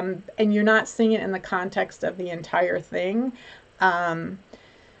 and you're not seeing it in the context of the entire thing.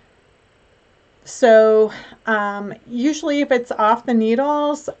 Usually if it's off the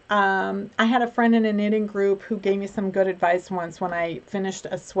needles, I had a friend in a knitting group who gave me some good advice once when I finished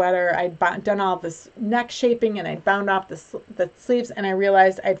a sweater. I'd done all this neck shaping and I'd bound off the sleeves, and I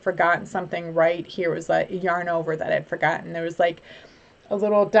realized I'd forgotten something right here. It was a yarn over that I'd forgotten. There was like a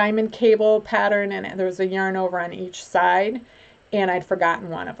little diamond cable pattern, and there was a yarn over on each side, and I'd forgotten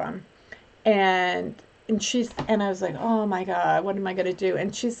one of them. And I was like, oh my God, what am I going to do?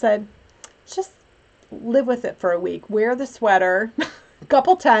 And she said, just live with it for a week. Wear the sweater a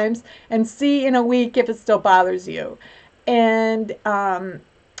couple times and see in a week if it still bothers you. And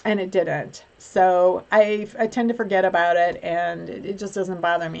it didn't. So I tend to forget about it, and it just doesn't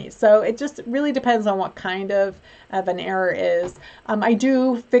bother me. So it just really depends on what kind of an error is. I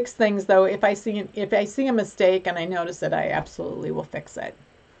do fix things though. If I see a mistake and I notice it, I absolutely will fix it.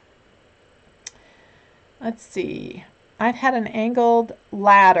 Let's see. I've had an angled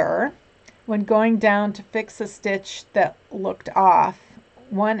ladder when going down to fix a stitch that looked off.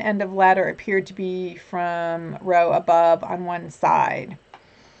 One end of ladder appeared to be from row above on one side.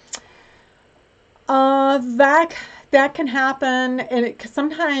 That can happen, and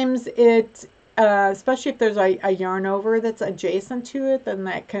sometimes it, especially if there's a yarn over that's adjacent to it, then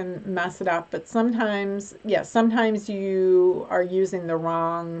that can mess it up. But sometimes, yeah, sometimes you are using the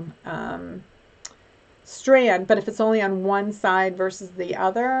wrong strand. But if it's only on one side versus the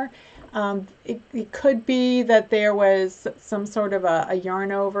other, it could be that there was some sort of a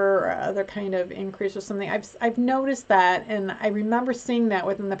yarn over or other kind of increase or something. I've noticed that, and I remember seeing that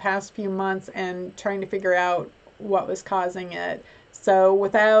within the past few months and trying to figure out what was causing it. So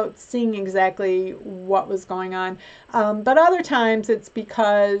without seeing exactly what was going on, but other times it's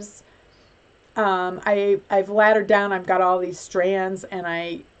because I've laddered down. I've got all these strands, and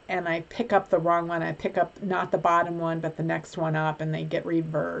I pick up the wrong one. I pick up not the bottom one, but the next one up, and they get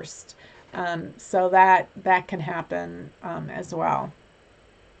reversed. So that can happen as well.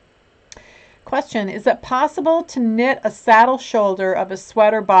 Question, is it possible to knit a saddle shoulder of a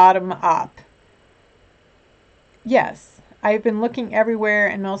sweater bottom up? Yes. I've been looking everywhere,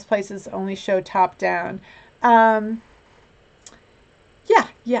 and most places only show top down. Yeah,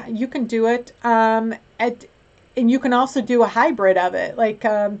 you can do it. And you can also do a hybrid of it. Like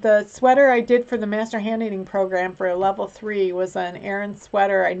the sweater I did for the Master Hand Knitting program for a level 3 was an Aran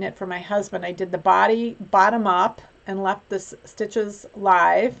sweater I knit for my husband. I did the body bottom up and left the stitches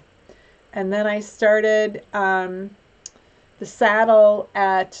live. And then I started the saddle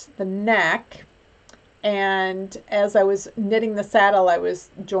at the neck. And as I was knitting the saddle, I was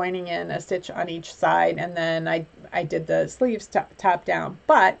joining in a stitch on each side, and then I did the sleeves top down.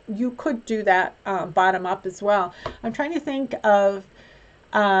 But you could do that bottom up as well. I'm trying to think of,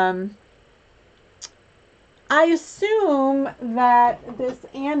 I assume that this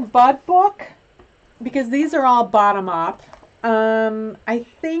Ann Budd book, because these are all bottom up, I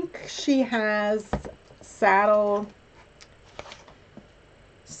think she has saddle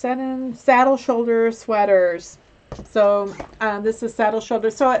shoulder sweaters. So this is saddle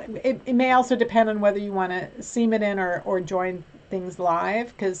shoulder. So it may also depend on whether you want to seam it in or join things live,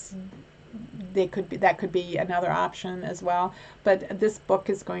 because that could be another option as well. But this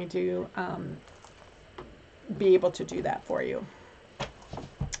book is going to be able to do that for you.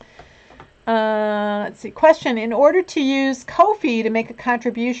 Let's see. Question, in order to use Ko-fi to make a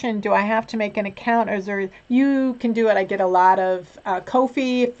contribution, do I have to make an account, or is there, you can do it. I get a lot of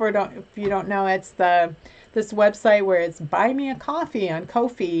Ko-fi. If you don't know, it's this website where it's buy me a coffee on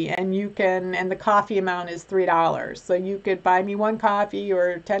Ko-fi, and the coffee amount is $3. So you could buy me one coffee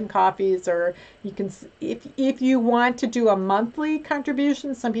or 10 coffees, or you can, if you want to do a monthly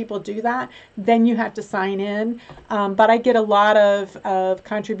contribution, some people do that, then you have to sign in. But I get a lot of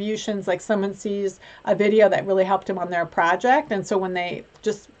contributions, like someone sees a video that really helped them on their project, and so when they,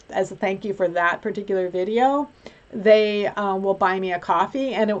 just as a thank you for that particular video, they will buy me a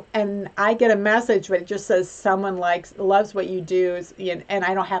coffee, and I get a message, but it just says someone loves what you do, and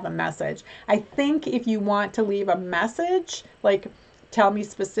I don't have a message. I think if you want to leave a message, like tell me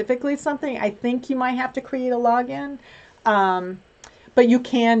specifically something, I think you might have to create a login, but you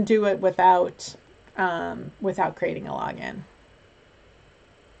can do it without without creating a login.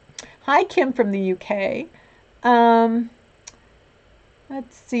 Hi, Kim from the UK.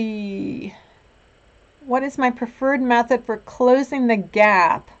 Let's see. What is my preferred method for closing the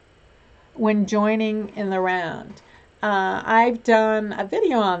gap when joining in the round? I've done a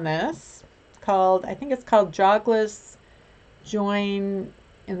video on this called, I think it's called Jogless Join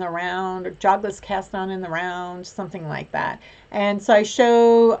in the Round, or Jogless Cast On in the Round, something like that. And so I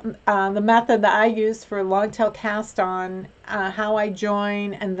show the method that I use for long-tail cast on, how I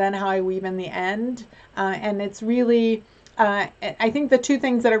join, and then how I weave in the end. And it's really, I think the two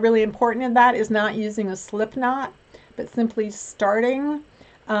things that are really important in that is not using a slip knot, but simply starting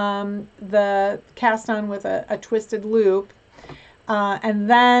the cast on with a twisted loop, and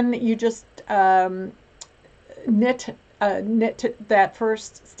then you just knit that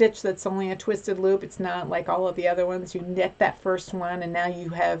first stitch that's only a twisted loop. It's not like all of the other ones. You knit that first one, and now you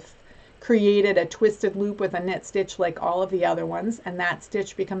have created a twisted loop with a knit stitch like all of the other ones, and that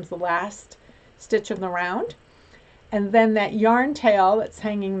stitch becomes the last stitch of the round. And then that yarn tail that's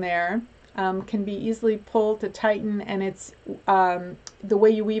hanging there can be easily pulled to tighten, and it's the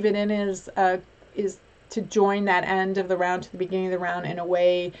way you weave it in is to join that end of the round to the beginning of the round in a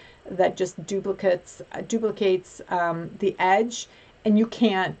way that just duplicates the edge, and you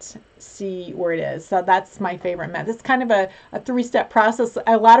can't see where it is. So that's my favorite method. It's kind of a three-step process.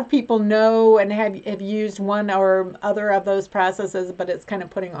 A lot of people know and have used one or other of those processes, but it's kind of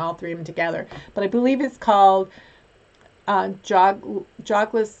putting all three of them together. But I believe it's called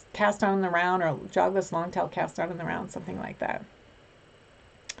jogless cast on in the round, or jogless long tail cast on in the round, something like that.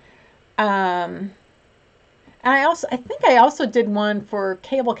 And I think I also did one for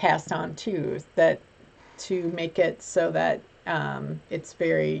cable cast on too, that to make it so that it's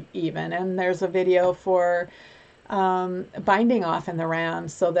very even. And there's a video for binding off in the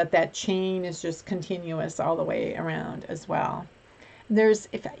round so that that chain is just continuous all the way around as well. There's,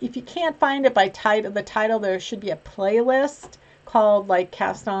 if you can't find it by the title, there should be a playlist called like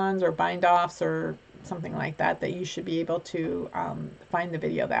cast-ons or bind-offs or something like that, that you should be able to find the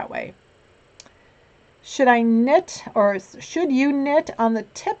video that way. Should I knit, or should you knit on the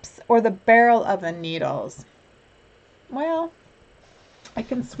tips or the barrel of the needles? Well, I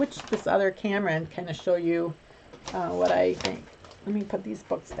can switch this other camera and kind of show you what I think. Let me put these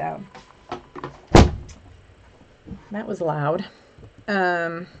books down. That was loud.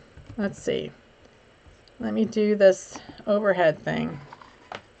 Let's see. Let me do this overhead thing.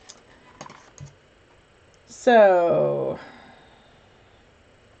 So,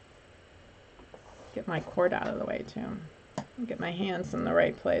 get my cord out of the way too. Get my hands in the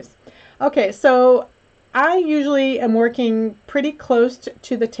right place. Okay, so I usually am working pretty close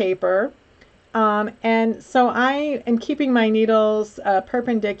to the taper. And so I am keeping my needles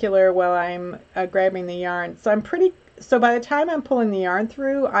perpendicular while I'm grabbing the yarn. So by the time I'm pulling the yarn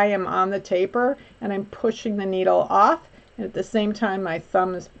through, I am on the taper and I'm pushing the needle off. And at the same time, my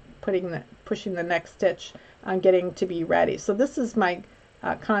thumb is pushing the next stitch on getting to be ready. So this is my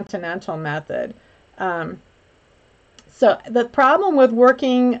continental method. So the problem with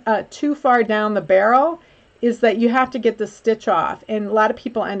working too far down the barrel is that you have to get the stitch off, and a lot of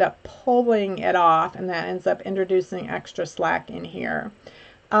people end up pulling it off, and that ends up introducing extra slack in here.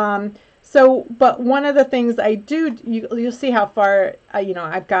 But one of the things I do, you'll see how far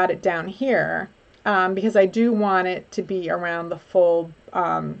I've got it down here, because I do want it to be around the full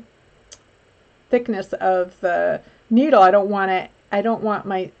thickness of the needle. I don't want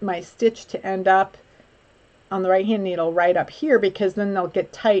my stitch to end up on the right hand needle right up here, because then they'll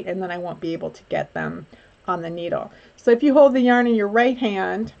get tight and then I won't be able to get them on the needle. So if you hold the yarn in your right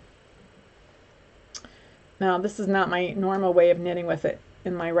hand, now this is not my normal way of knitting with it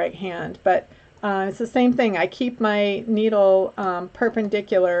in my right hand, but it's the same thing. I keep my needle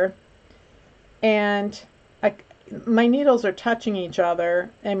perpendicular, and my needles are touching each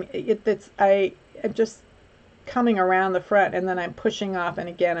other, and I'm just coming around the front, and then I'm pushing off, and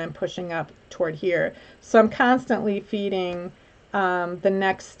again I'm pushing up toward here. So I'm constantly feeding the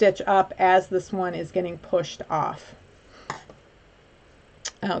next stitch up as this one is getting pushed off.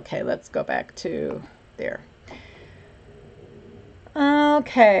 Okay, let's go back to there.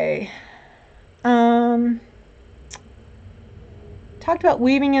 Okay. Talked about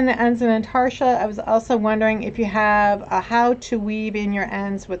weaving in the ends, and Tarsha, I was also wondering if you have how to weave in your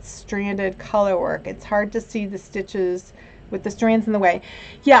ends with stranded color work. It's hard to see the stitches with the strands in the way.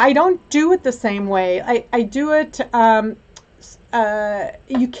 Yeah, I don't do it the same way. I do it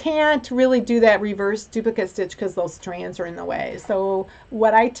you can't really do that reverse duplicate stitch because those strands are in the way. So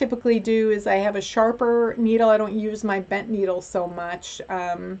what I typically do is I have a sharper needle. I don't use my bent needle so much.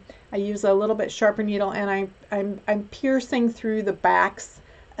 I use a little bit sharper needle, and I'm piercing through the backs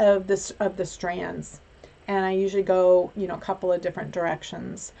of the strands, and I usually go, a couple of different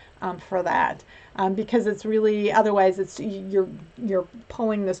directions for that, because it's really, otherwise it's you're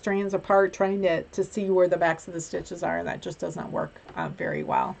pulling the strands apart trying to see where the backs of the stitches are, and that just doesn't work very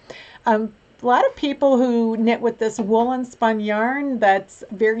well. A lot of people who knit with this woolen spun yarn that's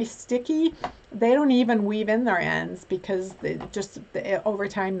very sticky, they don't even weave in their ends because over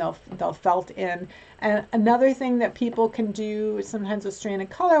time they'll felt in. And another thing that people can do sometimes with stranded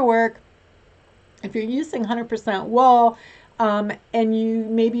color work, if you're using 100% wool, and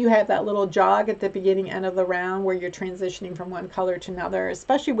maybe you have that little jog at the beginning end of the round where you're transitioning from one color to another,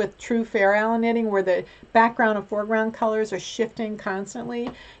 especially with true Fair Isle knitting where the background and foreground colors are shifting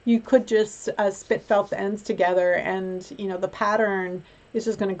constantly, you could just spit felt the ends together, and the pattern is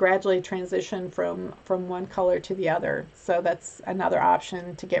just going to gradually transition from one color to the other. So that's another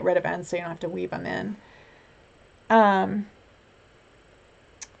option to get rid of ends so you don't have to weave them in.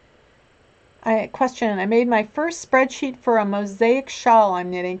 Question, I made my first spreadsheet for a mosaic shawl I'm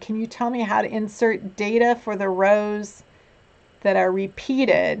knitting. Can you tell me how to insert data for the rows that are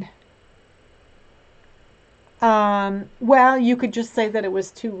repeated? Well, you could just say that it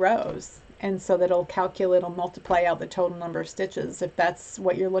was 2 rows, and so that it'll multiply out the total number of stitches if that's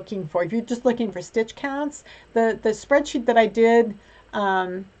what you're looking for. If you're just looking for stitch counts, the spreadsheet that I did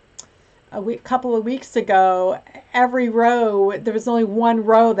a couple of weeks ago, every row, there was only one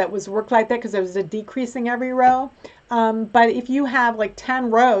row that was worked like that because there was a decreasing every row. But if you have like 10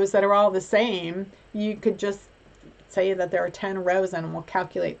 rows that are all the same, you could just say that there are 10 rows and we'll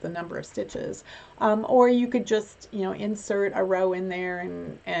calculate the number of stitches. Or you could just, insert a row in there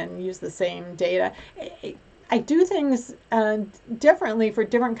and use the same data. I do things differently for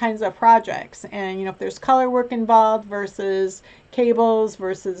different kinds of projects, and if there's color work involved versus cables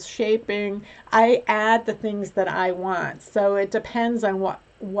versus shaping, I add the things that I want. So it depends on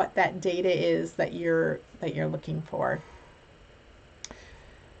what that data is that you're looking for.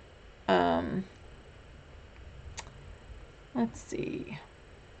 Let's see.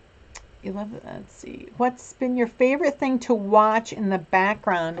 Let's see. What's been your favorite thing to watch in the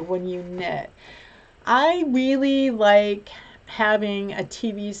background when you knit? I really like having a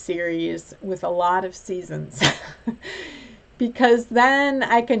TV series with a lot of seasons because then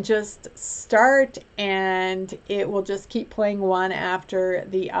I can just start and it will just keep playing one after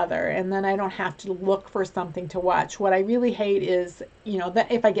the other, and then I don't have to look for something to watch. What I really hate is,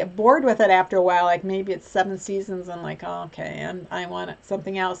 that if I get bored with it after a while, like maybe it's 7 seasons, I'm like, oh, okay, I want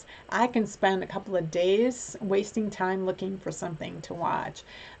something else. I can spend a couple of days wasting time looking for something to watch.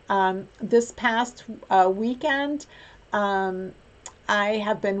 This past weekend, I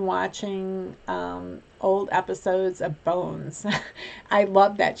have been watching old episodes of Bones. I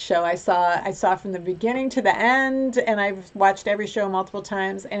love that show. I saw from the beginning to the end, and I've watched every show multiple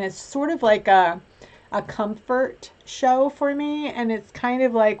times, and it's sort of like a comfort show for me, and it's kind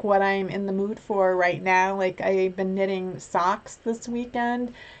of like what I'm in the mood for right now. Like, I've been knitting socks this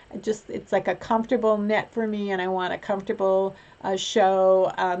weekend. It's like a comfortable knit for me, and I want a comfortable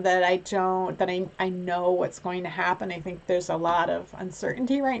show that I know what's going to happen. I think there's a lot of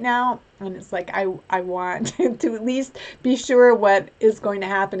uncertainty right now, and it's like I want to at least be sure what is going to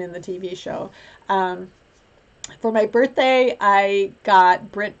happen in the TV show. For my birthday, I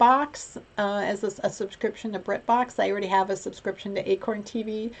got BritBox as a subscription to BritBox. I already have a subscription to Acorn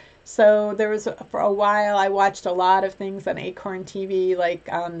TV. So for a while, I watched a lot of things on Acorn TV. Like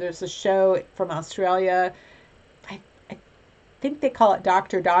there's a show from Australia. I think they call it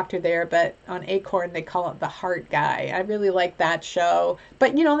Doctor there, but on Acorn they call it The Heart Guy. I really like that show.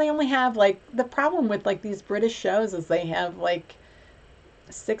 But they only have the problem with these British shows is they have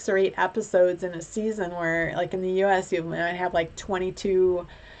 6 or 8 episodes in a season, where in the US you might have 22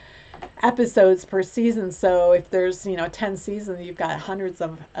 episodes per season. So if there's 10 seasons, you've got hundreds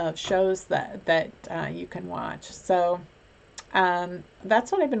of shows that you can watch. So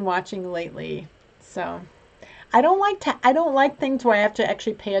that's what I've been watching lately. So I don't like things where I have to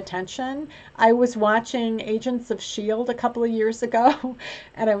actually pay attention. I was watching Agents of S.H.I.E.L.D. a couple of years ago,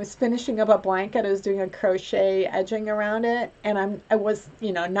 and I was finishing up a blanket. I was doing a crochet edging around it, and I was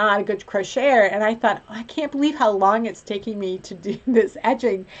not a good crocheter, and I thought, I can't believe how long it's taking me to do this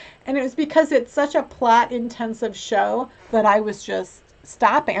edging. And it was because it's such a plot intensive show that I was just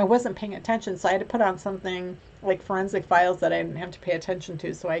stopping. I wasn't paying attention, so I had to put on something like Forensic Files that I didn't have to pay attention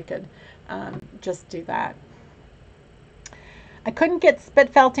to, so I could just do that. I couldn't get spit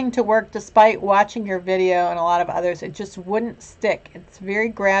felting to work despite watching your video and a lot of others. It just wouldn't stick. It's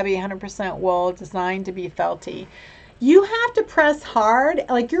very grabby, 100% wool, designed to be felty. You have to press hard.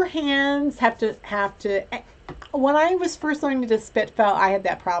 Like your hands have to. When I was first learning to spit felt, I had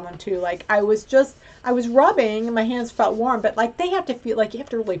that problem too. Like I was rubbing and my hands felt warm, but like they have to feel like you have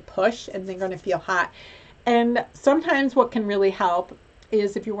to really push and they're going to feel hot. And sometimes what can really help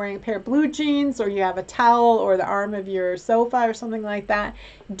is if you're wearing a pair of blue jeans or you have a towel or the arm of your sofa or something like that,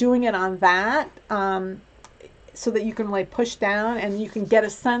 doing it on that so that you can like push down and you can get a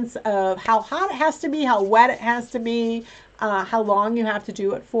sense of how hot it has to be, how wet it has to be, how long you have to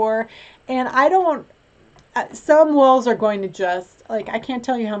do it for. And I don't, some wools are going to just, like I can't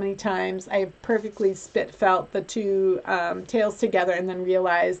tell you how many times I have perfectly spit felt the two tails together and then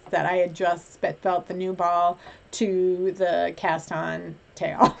realized that I had just spit felt the new ball to the cast on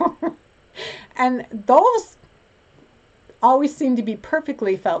tail. And those always seem to be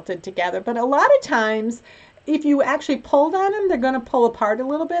perfectly felted together, but a lot of times if you actually pulled on them, they're going to pull apart a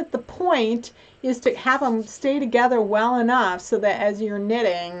little bit. The point is to have them stay together well enough so that as you're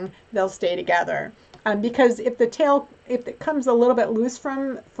knitting, they'll stay together. Because if it comes a little bit loose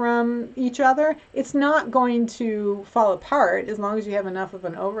from each other, it's not going to fall apart as long as you have enough of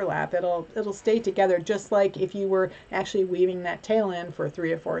an overlap. It'll stay together just like if you were actually weaving that tail in for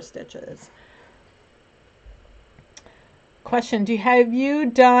 3 or 4 stitches. Question, have you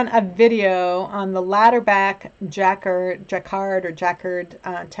done a video on the ladder back jacquard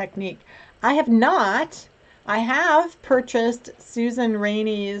technique? I have not. I have purchased Susan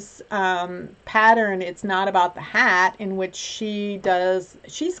Rainey's pattern, It's Not About the Hat, in which she's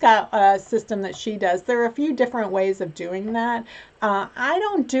got a system that she does. There are a few different ways of doing that. I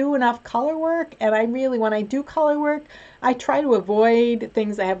don't do enough color work, and when I do color work, I try to avoid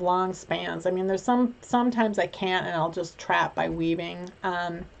things that have long spans. I mean, there's sometimes I can't, and I'll just trap by weaving,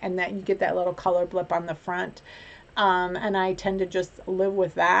 and that you get that little color blip on the front. And I tend to just live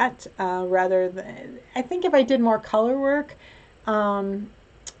with that rather than, I think if I did more color work, I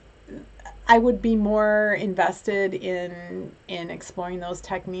would be more invested in exploring those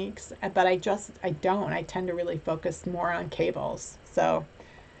techniques, but I don't. I tend to really focus more on cables. So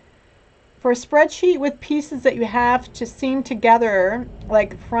for a spreadsheet with pieces that you have to seam together,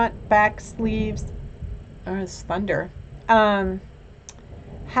 like front, back, sleeves, it's thunder, how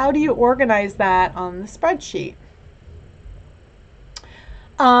do you organize that on the spreadsheet?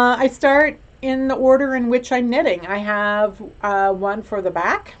 I start in the order in which I'm knitting. I have one for the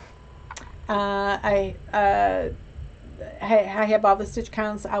back. I have all the stitch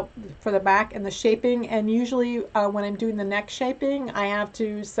counts out for the back and the shaping, and usually when I'm doing the neck shaping, I have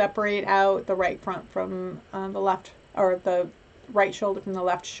to separate out the right front from the left, or the right shoulder from the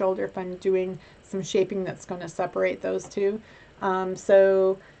left shoulder if I'm doing some shaping that's going to separate those two.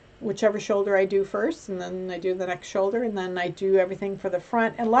 So whichever shoulder I do first, and then I do the next shoulder, and then I do everything for the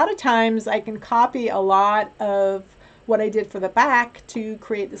front. And a lot of times I can copy a lot of what I did for the back to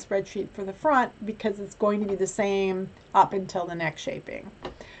create the spreadsheet for the front, because it's going to be the same up until the neck shaping.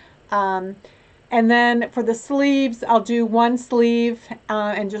 And then for the sleeves, I'll do one sleeve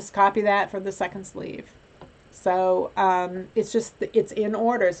and just copy that for the second sleeve. So it's in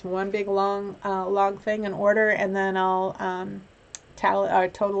order. It's one big long thing in order, and then I'll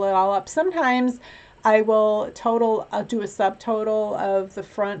total it all up. Sometimes I'll do a subtotal of the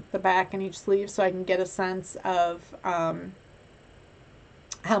front, the back, and each sleeve, so I can get a sense of how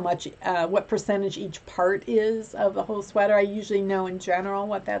much, what percentage each part is of the whole sweater. I usually know in general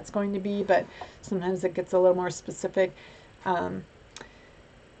what that's going to be, but sometimes it gets a little more specific.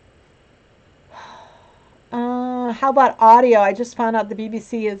 How about audio? I just found out the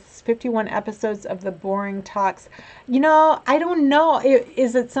BBC is 51 episodes of The Boring Talks. I don't know.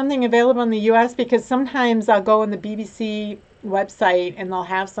 Is it something available in the U.S.? Because sometimes I'll go on the BBC website and they'll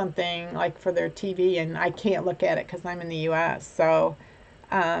have something like for their TV, and I can't look at it because I'm in the U.S. So,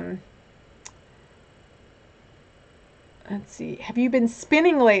 let's see. Have you been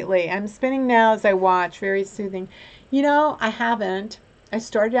spinning lately? I'm spinning now as I watch. Very soothing. I haven't. I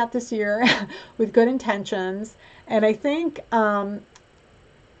started out this year with good intentions, and I think, I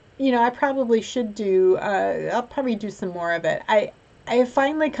probably should I'll probably do some more of it. I have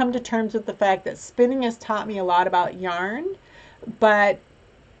finally come to terms with the fact that spinning has taught me a lot about yarn, but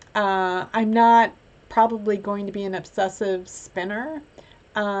I'm not probably going to be an obsessive spinner.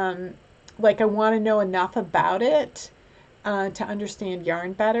 I want to know enough about it to understand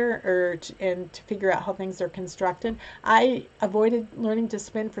yarn better, and to figure out how things are constructed. I avoided learning to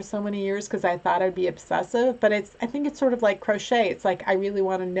spin for so many years because I thought I'd be obsessive, but I think it's sort of like crochet. It's like I really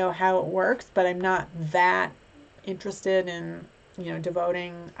want to know how it works, but I'm not that interested in,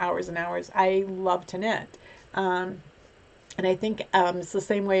 devoting hours and hours. I love to knit. And I think it's the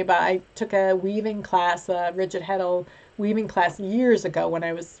same way, but I took a weaving class, a Bridget Heddle weaving class years ago when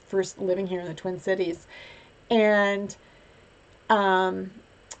I was first living here in the Twin Cities. And um,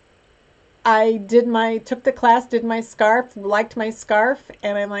 took the class, did my scarf, liked my scarf,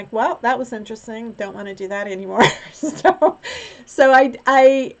 and I'm like, well, that was interesting. Don't want to do that anymore. So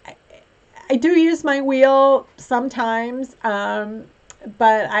I do use my wheel sometimes, but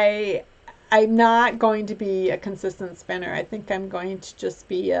I'm not going to be a consistent spinner. I think I'm going to just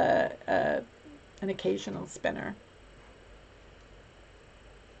be an occasional spinner.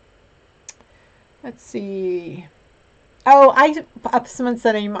 Let's see. Oh, someone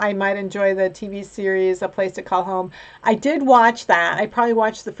said I might enjoy the TV series A Place to Call Home. I did watch that. I probably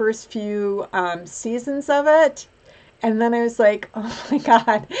watched the first few seasons of it. And then I was like, oh my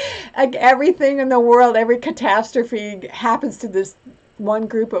God, like everything in the world, every catastrophe happens to this one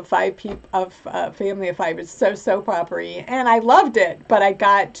group of five people, of family of five. It's so soap opera-y. And I loved it, but I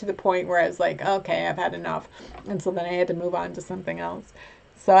got to the point where I was like, okay, I've had enough. And so then I had to move on to something else.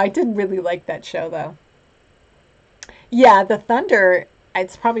 So I did really like that show, though. Yeah, the thunder,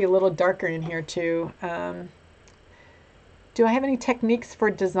 it's probably a little darker in here, too. Do I have any techniques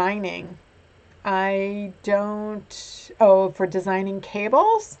for designing? I don't. Oh, for designing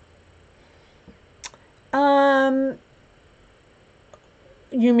cables? Um,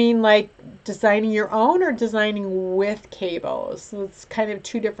 you mean like designing your own or designing with cables? So it's kind of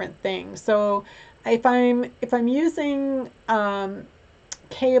two different things. So if I'm using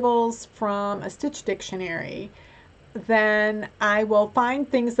cables from a Stitch dictionary, then I will find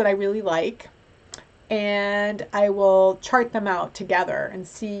things that I really like and I will chart them out together and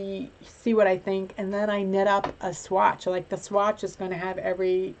see what I think, and then I knit up a swatch. Like the swatch is going to have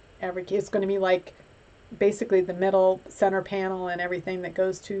every it's going to be like basically the middle center panel and everything that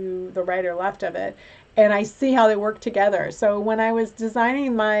goes to the right or left of it, and I see how they work together. So when I was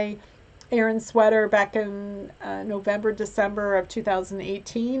designing my Aran sweater back in November, December of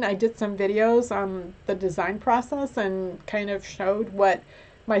 2018, I did some videos on the design process and kind of showed what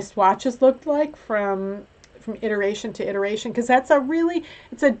my swatches looked like from iteration to iteration, because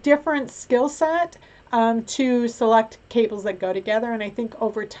it's a different skill set to select cables that go together, and I think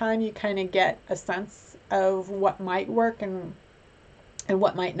over time you kind of get a sense of what might work and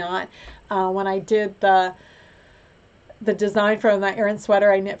what might not. When I did the design for the Aran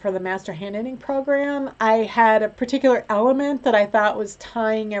sweater I knit for the Master Hand Knitting program, I had a particular element that I thought was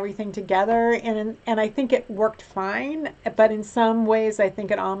tying everything together, and I think it worked fine, but in some ways I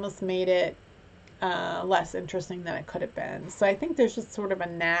think it almost made it less interesting than it could have been. So I think there's just sort of a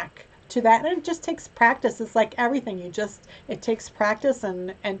knack to that, and it just takes practice. It's like everything, it takes practice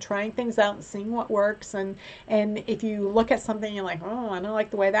and trying things out and seeing what works, and if you look at something you're like, oh, I don't like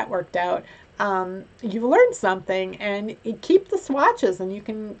the way that worked out, you've learned something, and you keep the swatches and you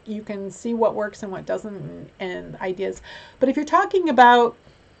can see what works and what doesn't, and ideas. But if you're talking about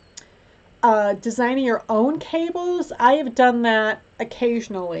designing your own cables, I have done that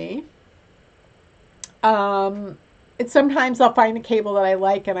occasionally. Sometimes I'll find a cable that I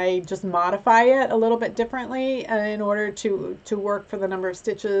like and I just modify it a little bit differently in order to work for the number of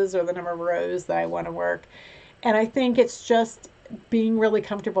stitches or the number of rows that I want to work. And I think it's just being really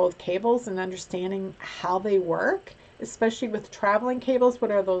comfortable with cables and understanding how they work, especially with traveling cables.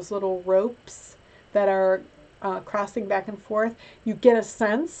 What are those little ropes that are crossing back and forth? You get a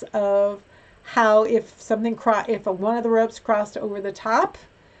sense of how if one of the ropes crossed over the top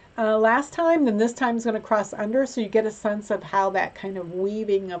last time, then this time is going to cross under, so you get a sense of how that kind of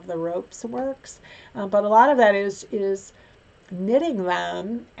weaving of the ropes works. But a lot of that is knitting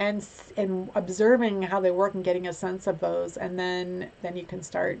them and observing how they work and getting a sense of those, and then you can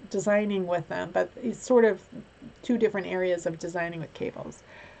start designing with them. But it's sort of two different areas of designing with cables.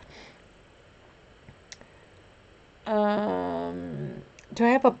 Do I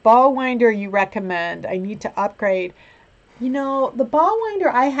have a ball winder you recommend? I need to upgrade. The ball winder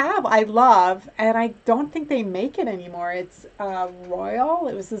I love, and I don't think they make it anymore. It's Royal.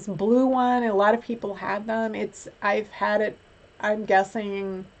 It was this blue one, and a lot of people had them. I've had it, I'm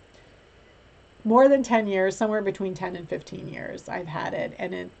guessing, more than 10 years, somewhere between 10 and 15 years I've had it,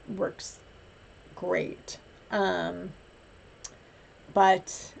 and it works great. But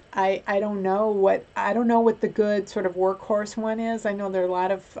I don't know what the good sort of workhorse one is. I know there are a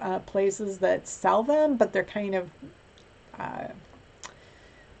lot of places that sell them, but they're kind of uh,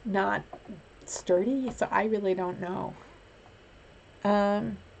 not sturdy, so I really don't know.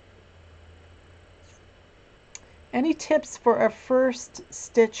 Um, Any tips for a first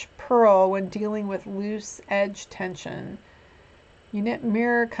stitch purl when dealing with loose edge tension? You knit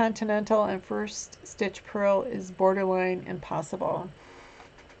mirror continental and first stitch purl is borderline impossible.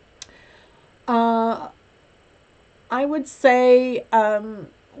 I would say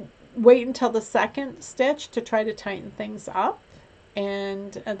wait until the second stitch to try to tighten things up.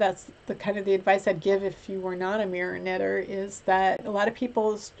 And that's the kind of the advice I'd give if you were not a mirror knitter, is that a lot of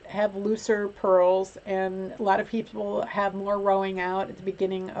people have looser purls, and a lot of people have more rowing out at the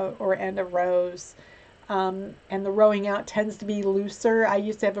beginning or end of rows. And the rowing out tends to be looser. I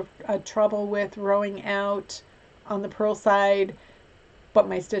used to have a trouble with rowing out on the purl side, but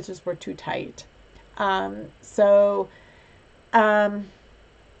my stitches were too tight.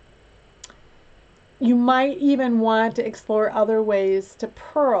 You might even want to explore other ways to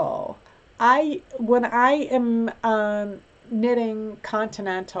purl. When I am knitting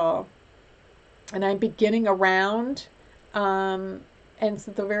continental and I'm beginning a round, and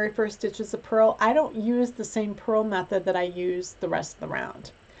so the very first stitch is a purl, I don't use the same purl method that I use the rest of the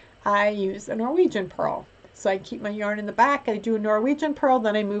round. I use a Norwegian purl. So I keep my yarn in the back, I do a Norwegian purl,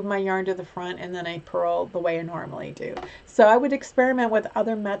 then I move my yarn to the front, and then I purl the way I normally do. So I would experiment with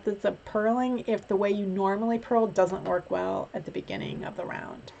other methods of purling if the way you normally purl doesn't work well at the beginning of the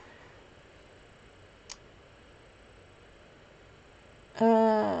round.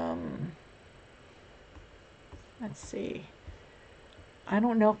 Let's see. I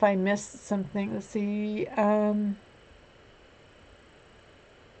don't know if I missed something. Let's see.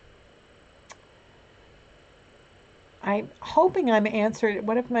 I'm hoping I'm answered.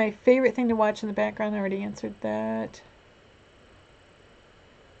 What if my favorite thing to watch in the background? I already answered that.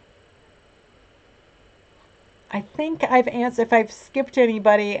 I think I've answered. If I've skipped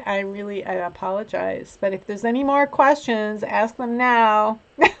anybody, I apologize. But if there's any more questions, ask them now.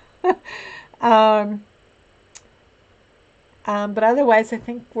 But otherwise, I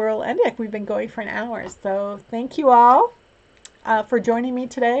think we'll end it. We've been going for an hour. So thank you all for joining me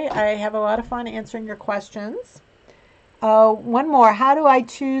today. I have a lot of fun answering your questions. One more. How do I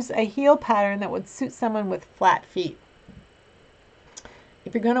choose a heel pattern that would suit someone with flat feet?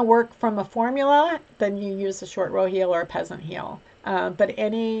 If you're going to work from a formula, then you use a short row heel or a peasant heel.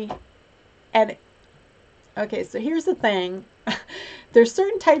 Okay, so here's the thing. There's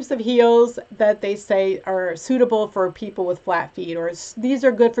certain types of heels that they say are suitable for people with flat feet, or these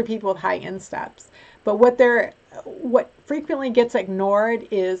are good for people with high insteps. But what frequently gets ignored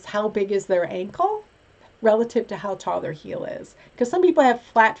is how big is their ankle relative to how tall their heel is. Because some people have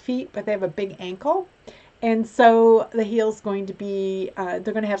flat feet, but they have a big ankle. And so the heel's going to be, they're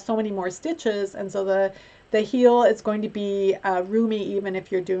going to have so many more stitches. And so the heel is going to be roomy even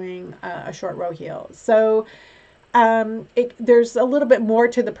if you're doing a short row heel. So there's a little bit more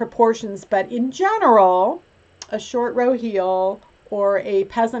to the proportions, but in general, a short row heel or a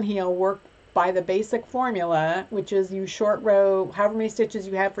peasant heel work by the basic formula, which is you short row however many stitches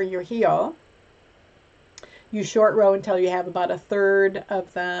you have for your heel. You short row until you have about a third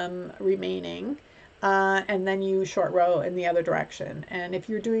of them remaining, and then you short row in the other direction. And if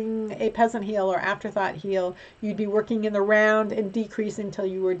you're doing a peasant heel or afterthought heel, you'd be working in the round and decreasing until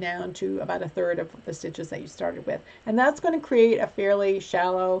you were down to about a third of the stitches that you started with. And that's going to create a fairly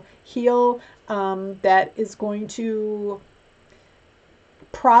shallow heel that is going to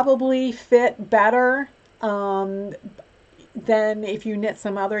probably fit better than if you knit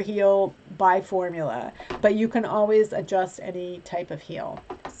some other heel by formula, but you can always adjust any type of heel.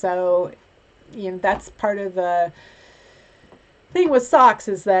 So, that's part of the thing with socks,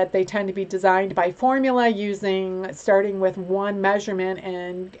 is that they tend to be designed by formula, starting with one measurement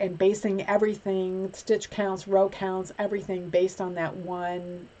and basing everything, stitch counts, row counts, everything based on that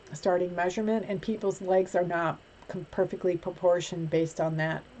one starting measurement, and people's legs are not perfectly proportioned based on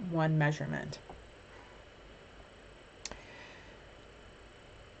that one measurement.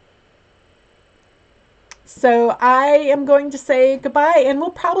 So I am going to say goodbye, and we'll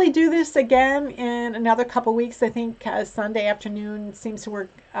probably do this again in another couple weeks. I think Sunday afternoon seems to work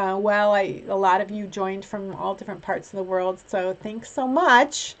well. A lot of you joined from all different parts of the world, so thanks so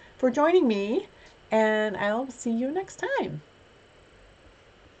much for joining me, and I'll see you next time.